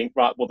got to think,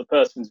 right, well, the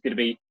person's going to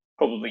be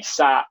probably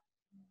sat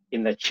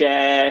in their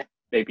chair,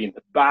 maybe in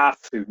the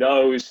bath, who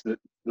knows,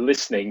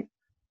 listening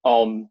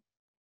on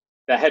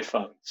their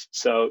headphones.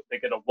 So they're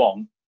going to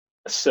want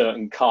a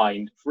certain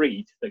kind of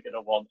read. They're going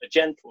to want a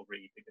gentle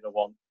read. They're going to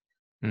want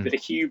a bit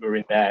of humor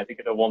in there. They're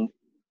going to want,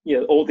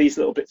 all these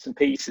little bits and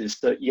pieces.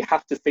 So you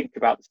have to think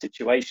about the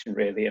situation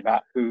really,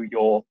 about who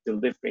you're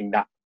delivering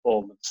that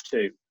performance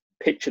to,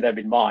 picture them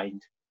in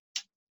mind,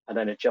 and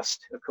then adjust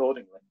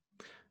accordingly.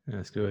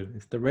 That's good.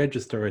 It's the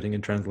register, I think,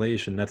 in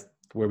translation. That's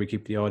where we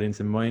keep the audience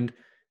in mind.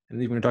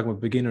 And even when we're talking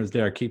about beginners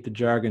there, keep the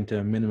jargon to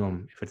a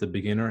minimum. If it's a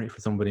beginner, if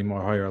it's somebody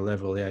more higher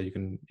level, you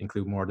can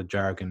include more of the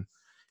jargon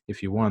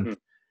if you want.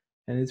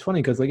 And it's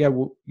funny because,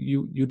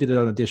 you did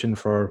an audition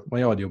for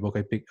my audiobook.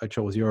 I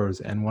chose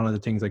yours. And one of the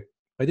things, I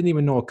didn't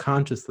even know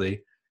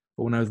consciously,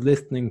 but when I was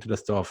listening to the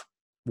stuff,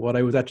 what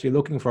I was actually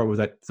looking for was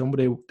that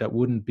somebody that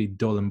wouldn't be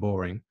dull and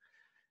boring,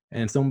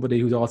 and somebody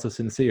who's also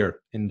sincere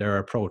in their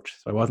approach.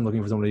 So I wasn't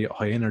looking for somebody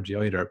high energy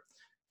either.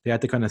 they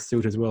had to kind of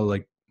suit as well,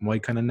 like my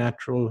kind of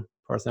natural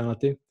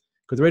personality.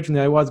 Because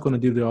originally I was going to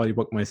do the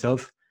audiobook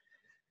myself.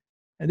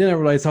 And then I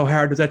realized how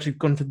hard it was actually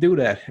going to do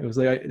that. It was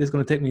like, it's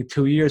going to take me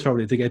 2 years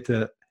probably to get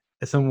to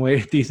some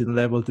way decent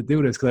level to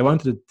do this. Because I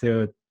wanted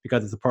to,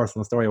 because it's a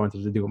personal story, I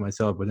wanted to do it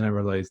myself. But then I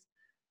realized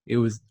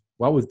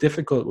what was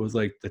difficult was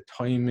like the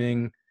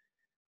timing,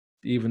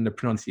 even the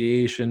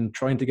pronunciation,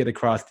 trying to get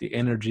across the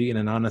energy in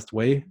an honest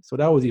way. So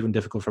that was even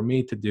difficult for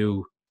me to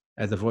do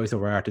as a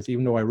voiceover artist,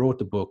 even though I wrote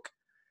the book,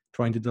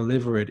 trying to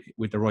deliver it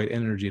with the right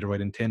energy, the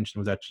right intention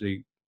was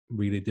actually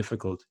really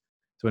difficult.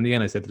 So in the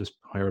end, I said, just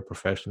hire a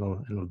professional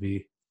and it'll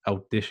be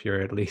out this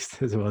year at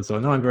least as well. So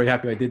no, I'm very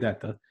happy I did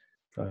that.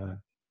 Though.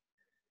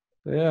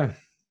 Yeah.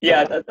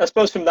 Yeah, I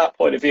suppose from that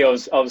point of view,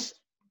 I was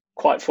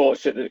quite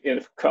fortunate in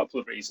a couple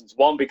of reasons.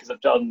 One, because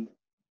I've done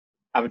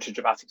amateur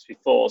dramatics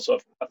before, so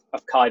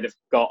I've kind of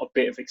got a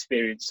bit of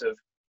experience of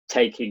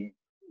taking,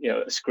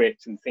 a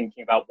script and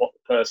thinking about what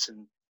the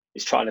person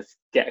is trying to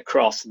get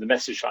across and the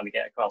message trying to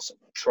get across and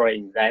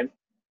portraying them.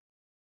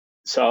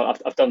 So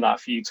I've done that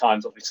a few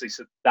times, obviously,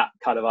 so that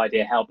kind of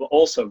idea helped. But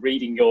also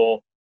reading your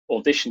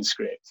audition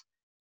script,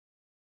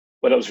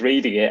 when I was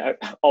reading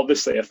it,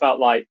 obviously I felt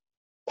like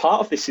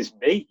part of this is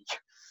me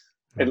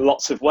in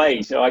lots of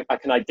ways. I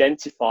can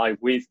identify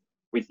with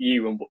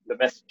you and the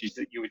messages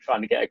that you were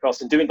trying to get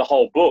across. And doing the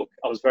whole book,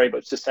 I was very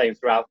much the same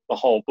throughout the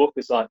whole book.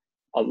 It's like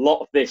a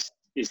lot of this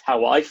is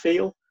how I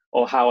feel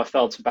or how I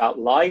felt about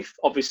life.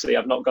 Obviously,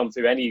 I've not gone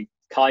through any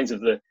kinds of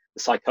the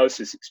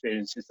psychosis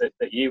experiences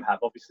that you have,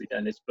 obviously,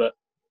 Dennis, but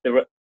there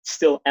are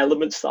still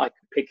elements that I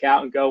can pick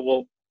out and go,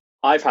 well,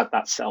 I've had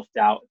that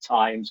self-doubt at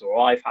times, or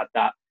I've had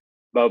that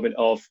moment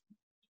of,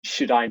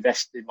 should I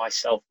invest in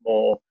myself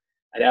more,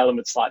 and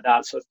elements like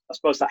that. So I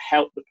suppose that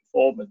helped the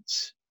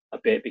performance a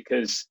bit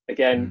because,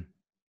 again,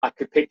 I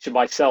could picture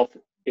myself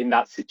in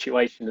that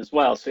situation as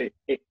well. So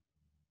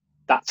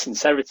that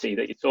sincerity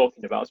that you're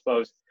talking about, I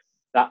suppose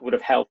that would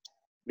have helped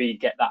me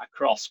get that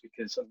across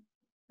because I'm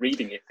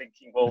reading it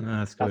thinking, well,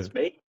 that's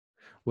me.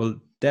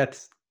 Well,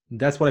 that's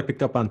what I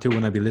picked up on too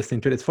when I'd be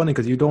listening to it. It's funny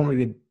because you don't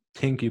really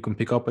think you can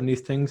pick up on these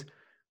things,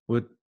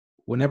 but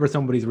whenever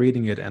somebody's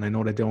reading it and I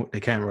know they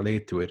can't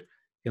relate to it,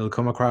 it'll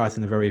come across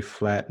in a very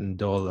flat and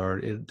dull,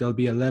 or there'll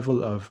be a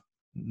level of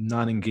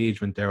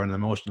non-engagement there on an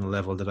emotional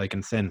level that I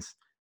can sense.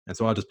 And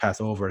so I'll just pass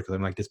over it because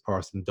I'm like, this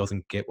person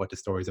doesn't get what the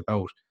story's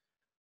about.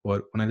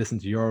 But when I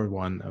listened to your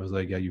one, I was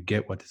like, yeah, you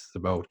get what this is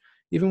about.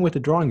 Even with the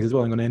drawings as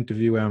well. I'm going to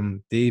interview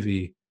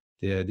Davey,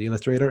 the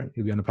illustrator.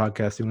 He'll be on the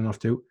podcast soon enough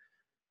too.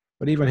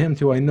 But even him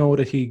too, I know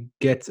that he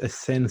gets a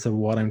sense of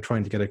what I'm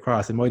trying to get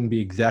across. It mightn't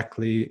be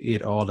exactly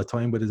it all the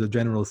time, but there's a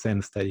general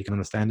sense that you can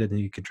understand it and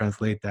you can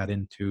translate that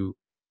into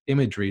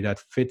imagery that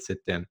fits it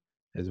then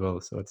as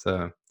well. So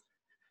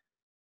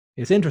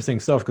it's interesting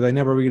stuff because I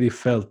never really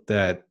felt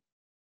that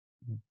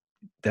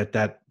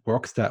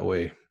works that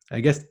way. I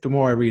guess the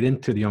more I read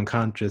into the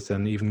unconscious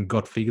and even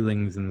gut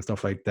feelings and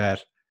stuff like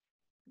that,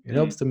 it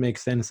helps to make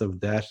sense of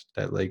that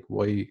like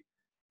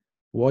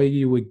why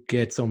you would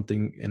get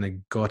something in a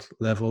gut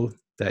level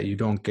that you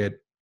don't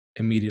get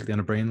immediately on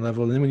a brain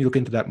level. And then when you look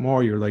into that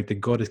more, you're like, the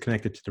gut is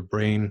connected to the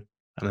brain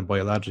on a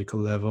biological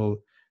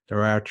level. There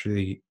are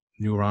actually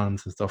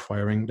neurons and stuff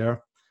firing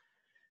there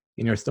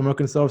in your stomach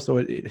and stuff. So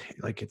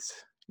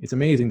it's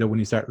amazing that when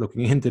you start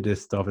looking into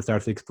this stuff, it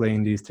starts to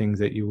explain these things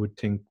that you would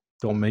think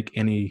don't make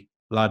any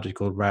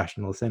logical,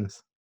 rational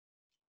sense.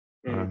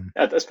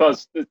 I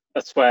suppose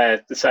that's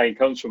where the saying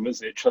comes from,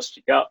 isn't it? Trust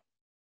your gut.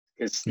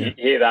 Because you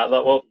hear that,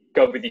 like, well,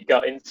 go with your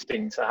gut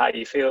instinct to how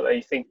you feel, and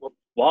you think, well,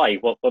 why?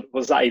 What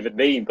does that even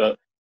mean? But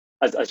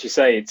as you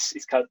say,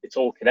 it's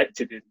all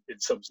connected in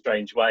some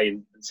strange way,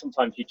 and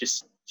sometimes you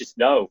just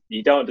know.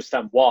 You don't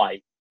understand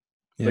why.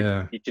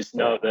 Yeah. You just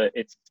know that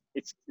it's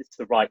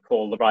the right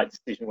call, the right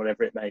decision,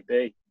 whatever it may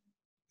be.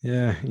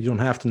 Yeah, you don't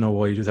have to know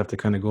why. You just have to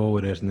kind of go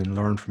with it and then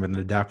learn from it and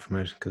adapt from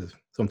it. Because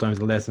sometimes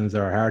the lessons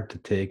are hard to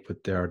take,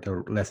 but they're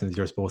the lessons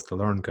you're supposed to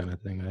learn, kind of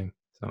thing. I think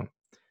so.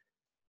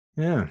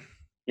 Yeah.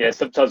 Yeah,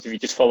 sometimes if you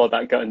just follow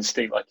that gut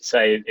instinct, like you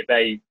say, it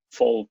may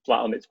fall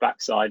flat on its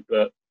backside,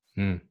 but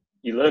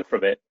you learn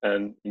from it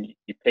and you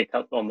pick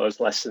up on those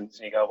lessons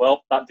and you go,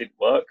 well, that didn't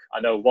work. I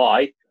know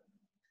why.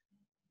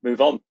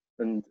 Move on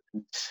and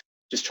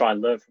just try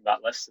and learn from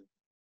that lesson.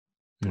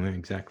 Yeah,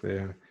 exactly.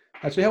 Yeah.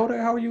 Actually,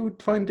 how are you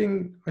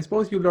finding? I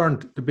suppose you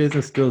learned the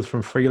business skills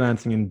from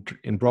freelancing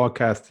in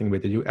broadcasting.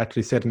 With it, you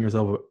actually setting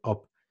yourself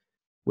up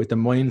with the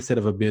mindset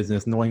of a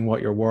business, knowing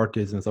what your worth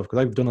is and stuff. Because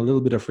I've done a little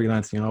bit of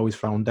freelancing and I always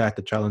found that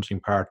the challenging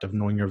part of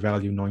knowing your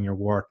value, knowing your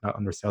worth, not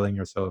underselling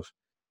yourself.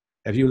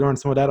 Have you learned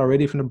some of that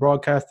already from the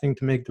broadcasting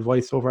to make the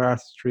voiceover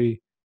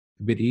artistry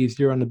a bit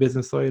easier on the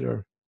business side,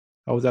 or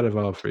how has that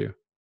evolved for you?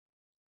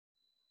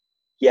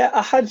 Yeah,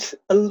 I had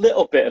a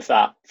little bit of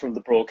that from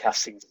the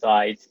broadcasting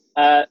side.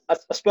 I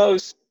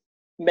suppose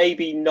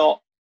maybe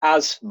not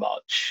as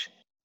much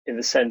in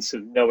the sense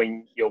of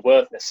knowing your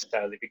worth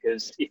necessarily,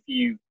 because if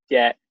you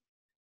get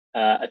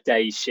a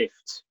day's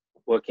shift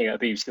working at a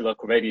BBC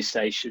local radio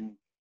station,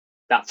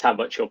 that's how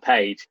much you're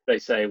paid. They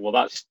say, well,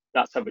 that's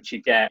how much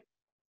you get.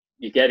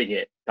 You're getting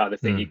it, kind of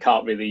thing. You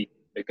can't really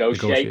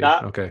negotiate Negotiate.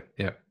 that. Okay.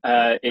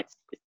 Yeah. It's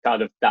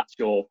kind of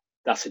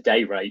that's a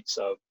day rate,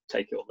 so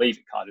take it or leave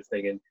it kind of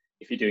thing. And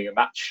if you're doing a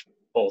match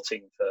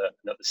reporting for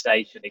another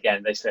station,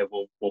 again, they say,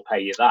 well, we'll pay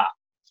you that,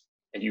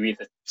 and you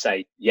either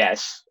say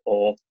yes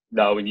or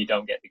no, and you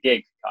don't get the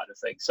gig kind of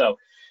thing. So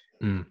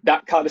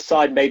that kind of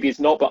side maybe is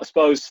not, but I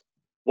suppose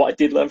what I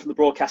did learn from the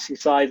broadcasting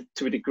side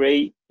to a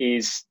degree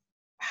is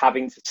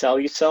having to sell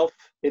yourself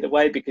in a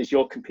way, because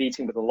you're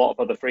competing with a lot of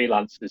other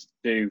freelancers to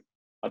do,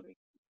 I mean,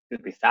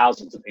 there'll be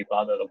thousands of people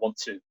out there that want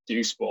to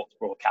do sports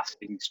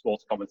broadcasting,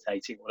 sports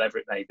commentating, whatever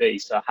it may be.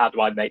 So how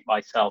do I make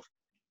myself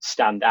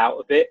stand out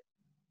a bit,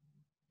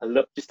 and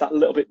look just that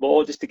little bit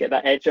more, just to get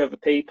that edge over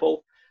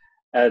people?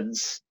 And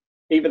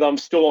even though I'm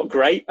still not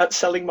great at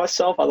selling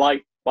myself, I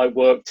like my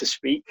work to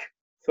speak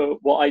for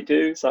what I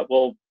do. It's like,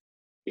 well,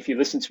 if you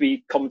listen to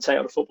me commentate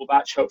on a football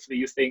match, hopefully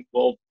you think,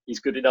 well, he's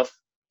good enough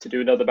to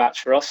do another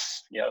match for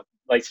us,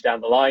 later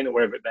down the line or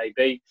wherever it may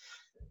be.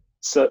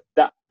 So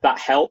that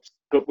helps.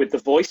 But with the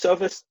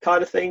voiceover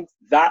kind of thing,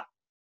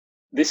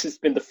 this has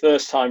been the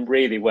first time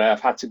really where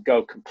I've had to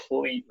go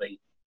completely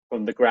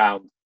from the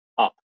ground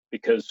up,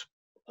 because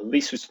at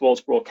least with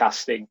sports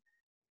broadcasting,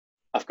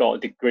 I've got a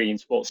degree in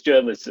sports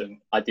journalism.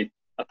 I did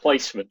a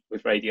placement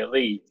with Radio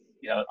Leeds.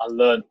 I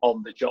learned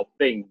on the job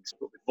things.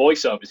 But with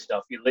voiceover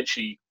stuff, you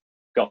literally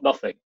got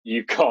nothing.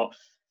 You've got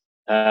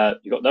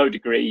no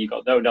degree. You've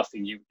got no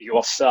nothing. You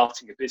are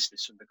starting a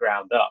business from the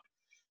ground up.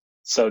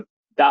 So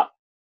that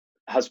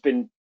has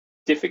been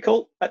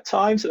difficult at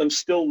times, and I'm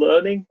still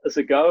learning as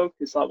I go.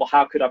 It's like, well,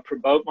 how could I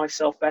promote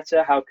myself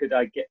better? How could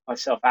I get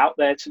myself out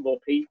there to more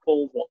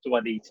people? What do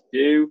I need to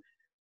do?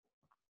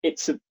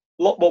 It's a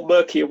lot more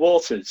murkier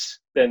waters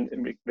than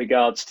in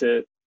regards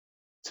to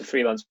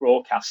freelance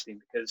broadcasting,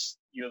 because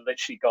you're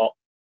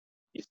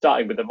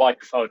starting with a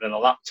microphone and a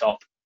laptop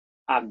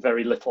and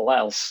very little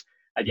else,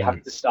 and you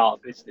have to start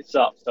a business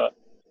up. So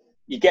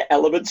you get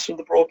elements from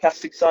the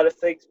broadcasting side of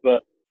things,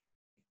 but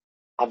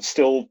I'm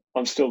still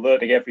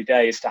learning every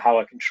day as to how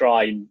I can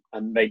try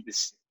and make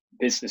this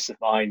business of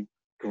mine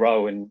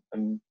grow and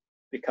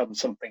become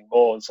something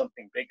more and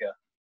something bigger.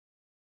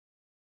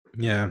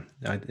 Yeah,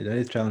 it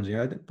is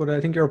challenging. But I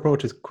think your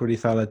approach is pretty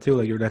solid too.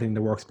 Like, you're letting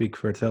the work speak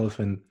for itself,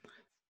 and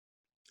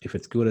if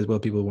it's good as well,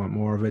 people want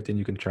more of it, then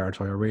you can charge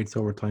higher rates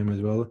over time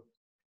as well.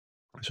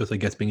 It's just, I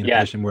guess, being in a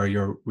position where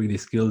you're really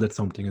skilled at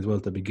something as well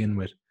to begin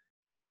with.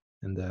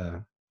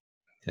 And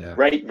yeah,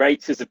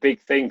 rates is a big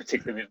thing,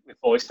 particularly with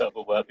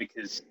voiceover work,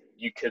 because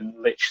you can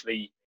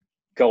literally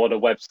go on a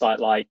website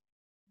like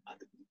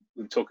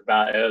we were talking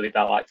about earlier,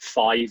 about like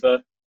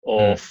Fiverr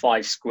or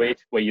 5 Squid,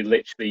 where you're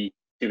literally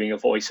doing a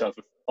voiceover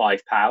for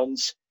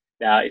 £5.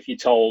 Now, if you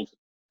told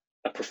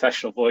a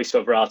professional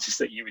voiceover artist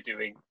that you were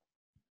doing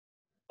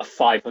a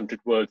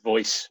 500-word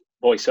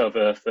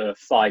voiceover for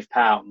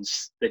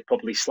 £5, they'd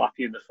probably slap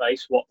you in the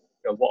face. What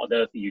on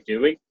earth are you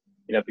doing?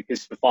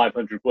 Because for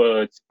 500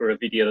 words for a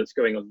video that's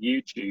going on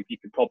YouTube, you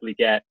could probably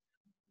get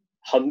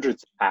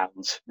hundreds of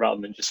pounds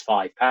rather than just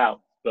 £5.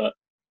 But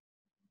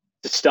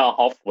to start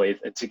off with,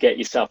 and to get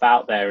yourself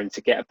out there and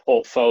to get a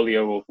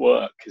portfolio of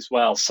work as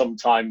well,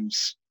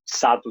 sometimes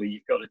sadly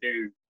you've got to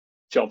do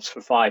jobs for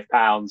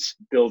 £5,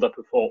 build up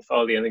a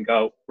portfolio, and then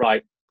go,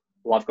 right,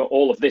 well, I've got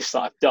all of this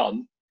that I've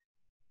done.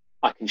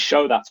 I can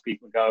show that to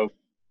people and go,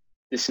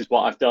 this is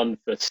what I've done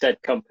for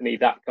said company,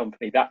 that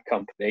company, that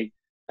company.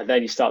 And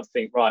then you start to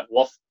think, right,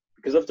 well,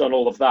 because I've done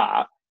all of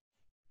that,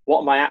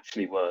 what am I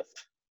actually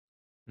worth?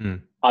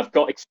 I've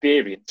got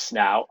experience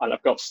now and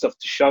I've got stuff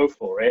to show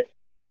for it.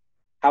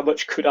 How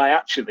much could I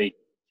actually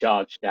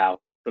charge now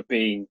for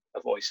being a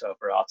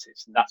voiceover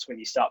artist? And that's when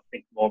you start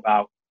thinking more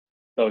about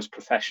those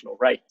professional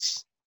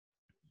rates,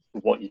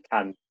 what you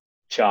can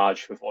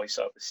charge for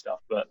voiceover stuff.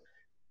 But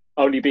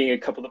only being a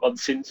couple of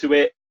months into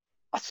it,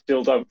 I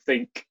still don't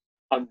think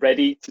I'm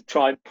ready to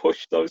try and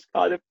push those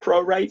kind of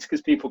pro rates,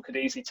 because people could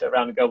easily turn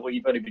around and go, well,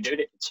 you've only been doing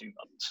it for 2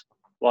 months.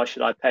 Why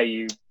should I pay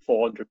you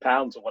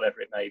 £400 or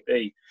whatever it may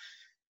be?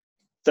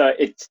 So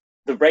it's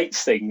the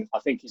rates thing, I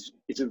think,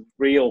 is a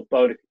real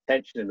bone of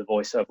contention in the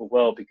voiceover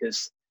world,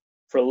 because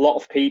for a lot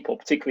of people,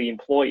 particularly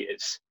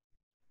employers,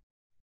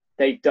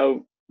 they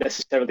don't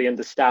necessarily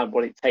understand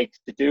what it takes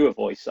to do a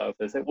voiceover.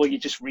 They think, well, you're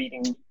just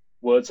reading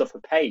words off a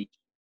page.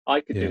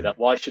 I could do that.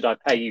 Why should I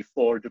pay you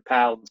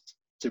 £400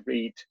 to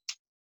read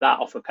that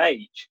off a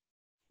page?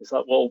 It's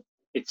like, well,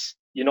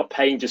 you're not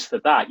paying just for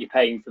that. You're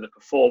paying for the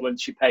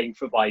performance. You're paying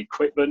for my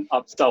equipment.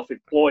 I'm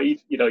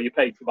self-employed. You're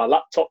paying for my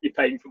laptop. You're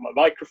paying for my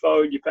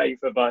microphone. You're paying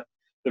for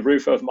the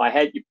roof over my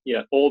head.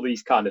 All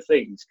these kind of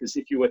things. Because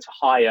if you were to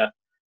hire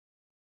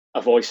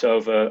a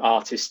voiceover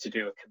artist to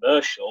do a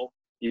commercial,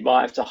 you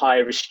might have to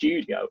hire a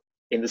studio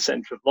in the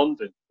centre of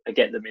London and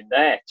get them in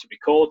there to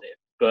record it.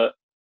 But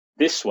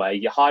this way,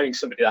 you're hiring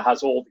somebody that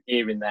has all the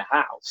gear in their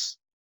house.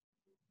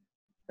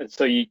 And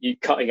so you're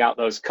cutting out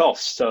those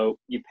costs. So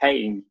you're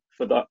paying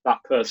for that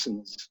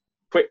person's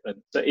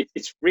equipment. So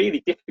it's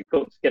really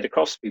difficult to get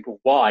across to people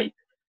why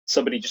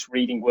somebody just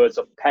reading words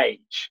off a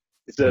page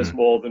deserves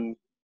more than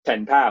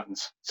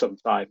 £10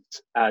 sometimes.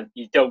 And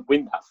you don't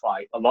win that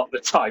fight a lot of the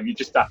time. You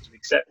just have to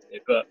accept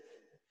it. But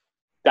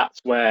that's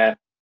where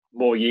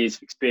more years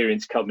of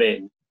experience come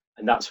in,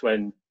 and that's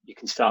when you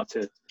can start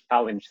to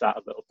challenge that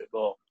a little bit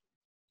more.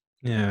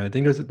 Yeah, I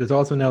think there's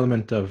also an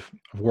element of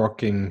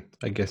working,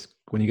 I guess,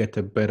 when you get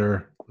to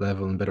better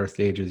level and better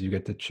stages, you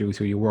get to choose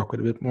who you work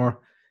with a bit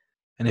more.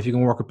 And if you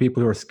can work with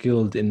people who are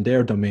skilled in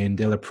their domain,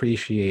 they'll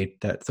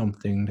appreciate that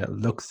something that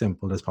looks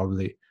simple is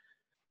probably,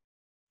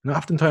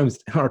 oftentimes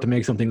in order to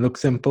make something look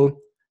simple,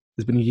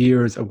 there's been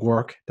years of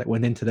work that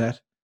went into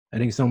that. I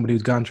think somebody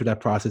who's gone through that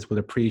process will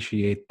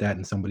appreciate that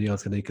in somebody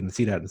else, and they can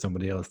see that in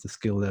somebody else, the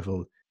skill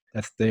level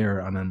that's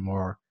there on a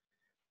more,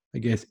 I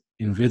guess,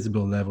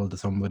 invisible level to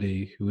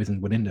somebody who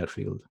isn't within that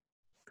field.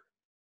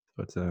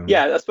 But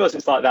yeah, I suppose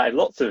it's like that in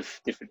lots of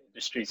different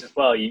industries as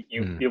well. You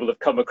will have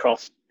come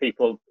across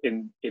people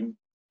in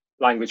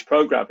language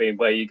programming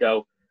where you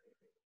go,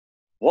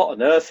 what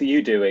on earth are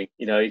you doing?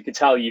 You know, you can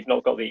tell you've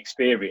not got the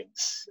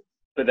experience,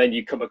 but then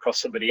you come across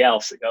somebody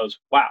else that goes,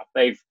 wow,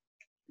 they've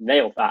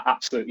nailed that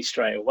absolutely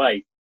straight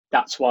away.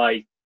 That's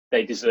why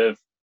they deserve,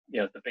 you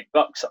know, the big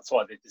bucks. That's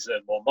why they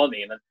deserve more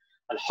money.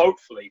 And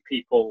hopefully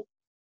people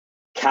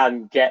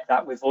can get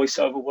that with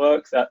voiceover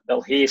work, that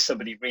they'll hear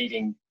somebody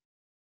reading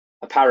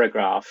a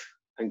paragraph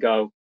and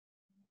go,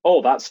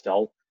 oh, that's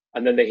dull.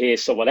 And then they hear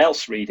someone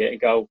else read it and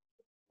go,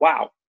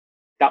 wow,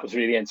 that was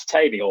really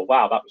entertaining, or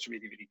wow, that was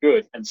really, really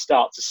good, and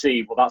start to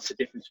see, well, that's the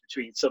difference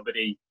between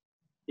somebody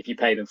if you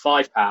pay them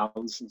 £5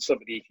 and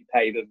somebody if you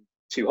pay them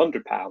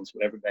 £200,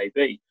 whatever it may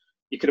be.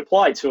 You could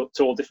apply it to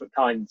all different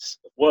kinds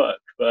of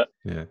work, but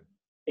yeah,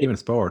 even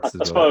sports.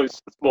 I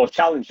suppose it's more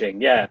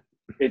challenging. Yeah,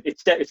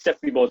 it's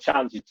definitely more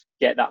challenging to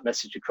get that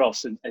message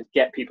across and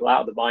get people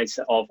out of the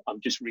mindset of I'm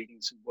just reading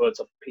some words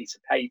off a piece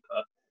of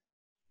paper.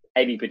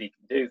 Anybody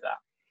can do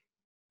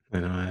that. I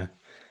know.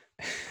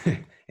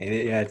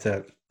 Yeah,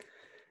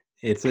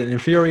 it's an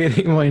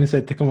infuriating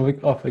mindset to come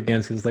up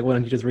against. Because it's like, why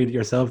don't you just read it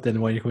yourself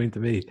then? Why are you coming to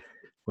me?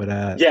 But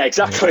yeah,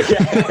 exactly.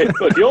 Yeah.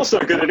 But you're so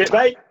good at it,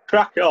 mate.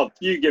 Crack on.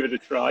 You give it a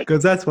try.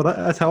 Because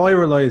that's how I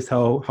realized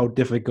how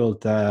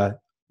difficult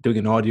doing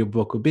an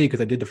audiobook would be. Because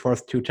I did the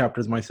first 2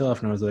 chapters myself,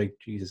 and I was like,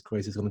 Jesus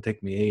Christ, it's going to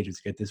take me ages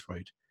to get this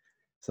right.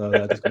 So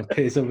I'm just going to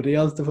pay somebody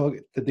else to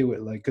do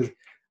it. Like, because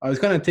I was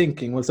kind of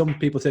thinking, well, some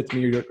people said to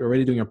me, you're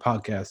already doing your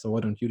podcast, so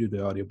why don't you do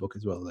the audiobook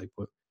as well? Like,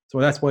 so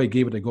that's why I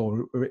gave it a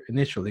go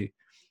initially.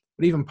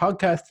 But even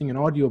podcasting and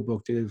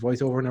audiobook, the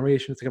voiceover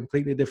narration, it's a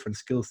completely different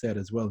skill set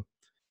as well.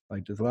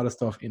 Like, there's a lot of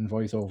stuff in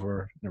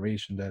voiceover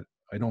narration that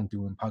I don't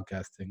do in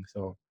podcasting.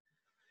 So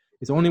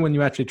it's only when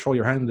you actually throw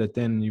your hand at it,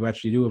 then you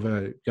actually do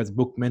have because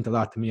book meant a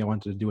lot to me. I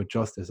wanted to do it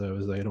justice. I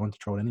was like, I don't want to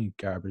throw any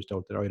garbage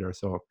out there either.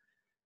 So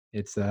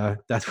it's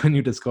that's when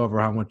you discover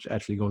how much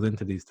actually goes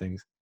into these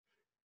things.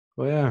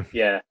 Well, yeah.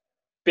 Yeah.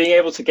 Being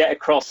able to get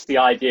across the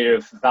idea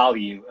of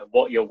value and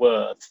what you're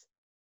worth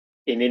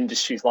in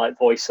industries like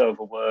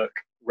voiceover work,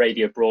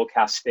 radio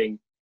broadcasting,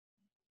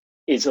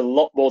 is a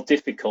lot more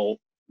difficult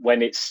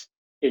when it's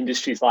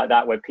industries like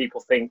that where people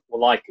think,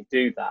 well, I could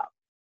do that.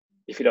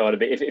 If you know what I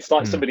mean. If it's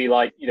like somebody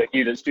like, you know,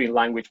 you that's doing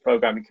language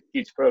programming,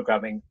 computer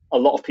programming, a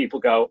lot of people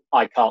go,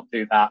 I can't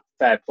do that.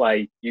 Fair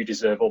play. You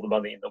deserve all the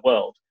money in the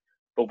world.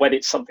 But when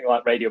it's something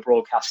like radio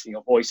broadcasting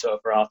or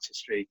voiceover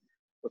artistry,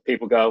 where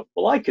people go,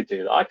 well, I could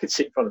do that. I could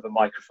sit in front of a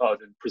microphone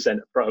and present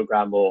a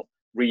program or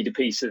read a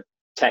piece of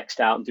text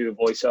out and do a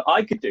voiceover.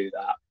 I could do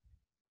that.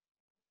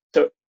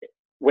 So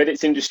when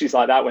it's industries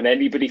like that, when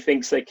anybody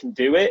thinks they can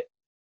do it,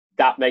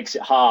 that makes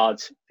it hard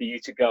for you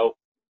to go,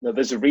 no,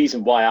 there's a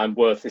reason why I'm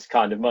worth this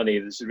kind of money.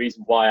 There's a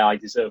reason why I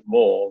deserve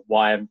more,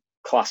 why I'm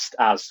classed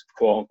as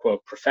quote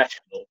unquote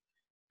professional.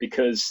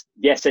 Because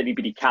yes,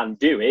 anybody can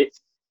do it,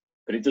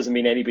 but it doesn't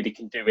mean anybody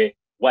can do it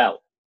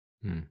well.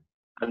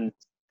 And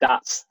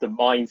that's the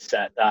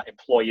mindset that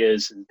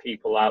employers and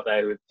people out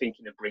there who are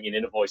thinking of bringing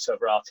in a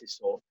voiceover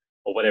artist or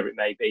whatever it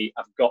may be,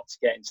 have got to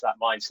get into that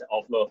mindset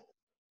of, look,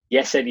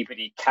 yes,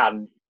 anybody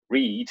can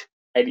read,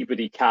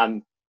 anybody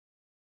can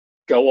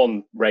go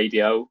on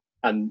radio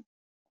and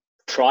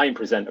try and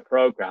present a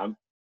program,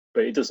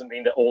 but it doesn't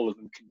mean that all of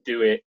them can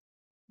do it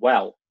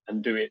well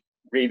and do it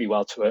really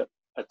well to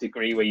a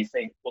degree where you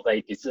think, well,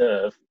 they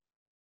deserve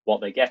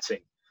what they're getting.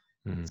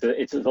 So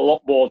it's a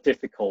lot more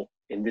difficult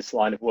in this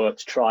line of work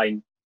to try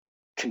and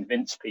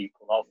convince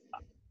people of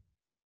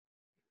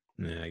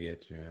that. Yeah, I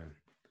get you. Yeah.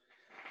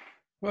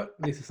 Well,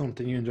 at least it's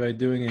something you enjoy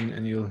doing,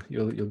 and you'll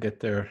get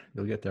there.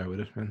 You'll get there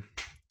with it, man.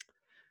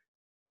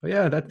 But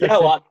yeah, that's it.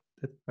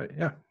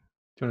 Yeah.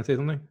 Do you want to say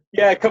something?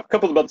 Yeah, a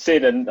couple of months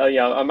in, and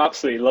I'm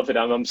absolutely loving it.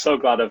 I'm so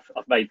glad I've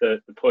made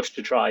the push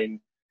to try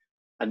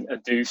and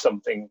do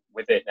something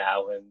with it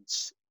now,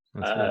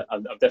 and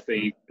I'm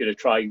definitely going to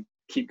try and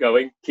keep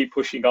going, keep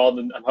pushing on,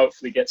 and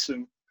hopefully get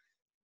some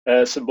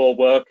more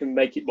work and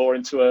make it more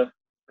into a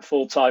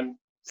full-time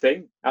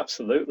thing.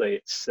 Absolutely,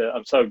 it's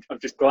I'm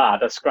just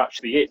glad I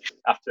scratched the itch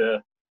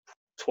after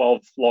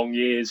 12 long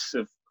years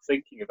of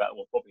thinking about,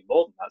 well, probably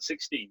more than that,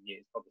 16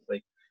 years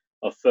probably,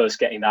 of first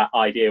getting that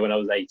idea when I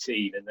was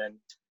 18 and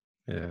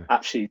then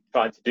actually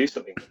trying to do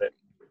something with it.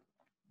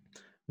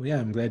 Well, yeah,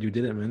 I'm glad you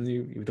did it, man.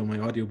 You've done my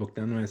audiobook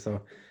then, right?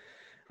 So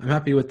I'm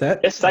happy with that.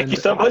 Yes, thank you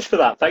so much for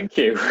that. Thank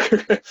you.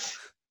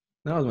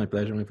 No, it was my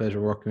pleasure. My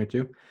pleasure working with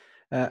you.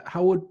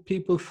 How would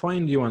people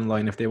find you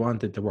online if they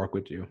wanted to work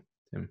with you,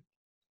 Tim?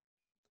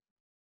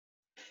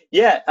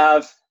 Yeah,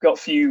 I've got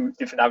a few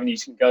different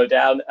avenues you can go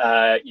down.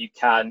 You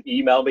can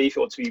email me if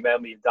you want to email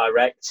me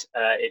direct.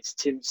 It's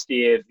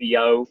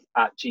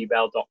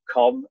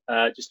timsteervo@gmail.com.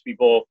 Just to be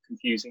more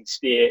confusing,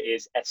 steer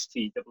is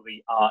Steere.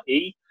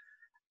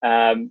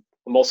 I'm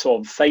also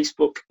on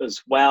Facebook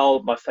as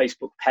well. My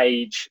Facebook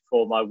page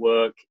for my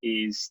work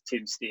is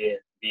Tim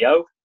Steer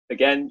VO.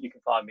 Again, you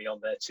can find me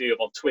on there too.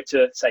 I'm on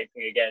Twitter, same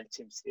thing again,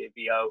 Tim Steer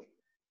VO.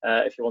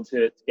 If you want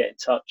to get in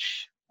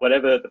touch,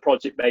 whatever the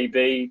project may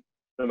be,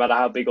 no matter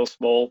how big or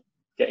small,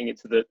 getting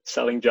into the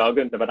selling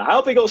jargon, no matter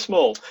how big or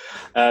small,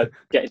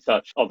 get in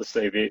touch.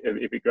 Obviously,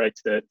 it'd be great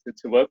to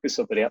work with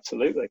somebody,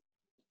 absolutely.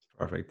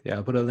 Perfect. Yeah,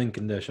 I'll put a link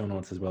in the show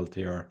notes as well to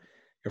your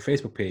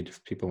Facebook page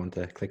if people want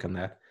to click on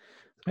that.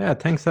 Yeah,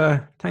 thanks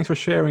for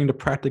sharing the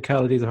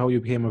practicalities of how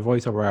you became a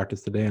voiceover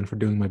artist today and for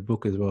doing my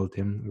book as well,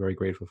 Tim. I'm very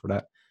grateful for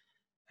that.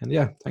 And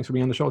yeah, thanks for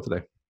being on the show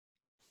today.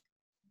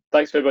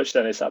 Thanks very much,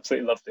 Dennis.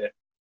 Absolutely loved it.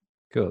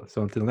 Cool.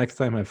 So until next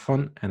time, have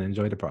fun and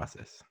enjoy the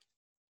process.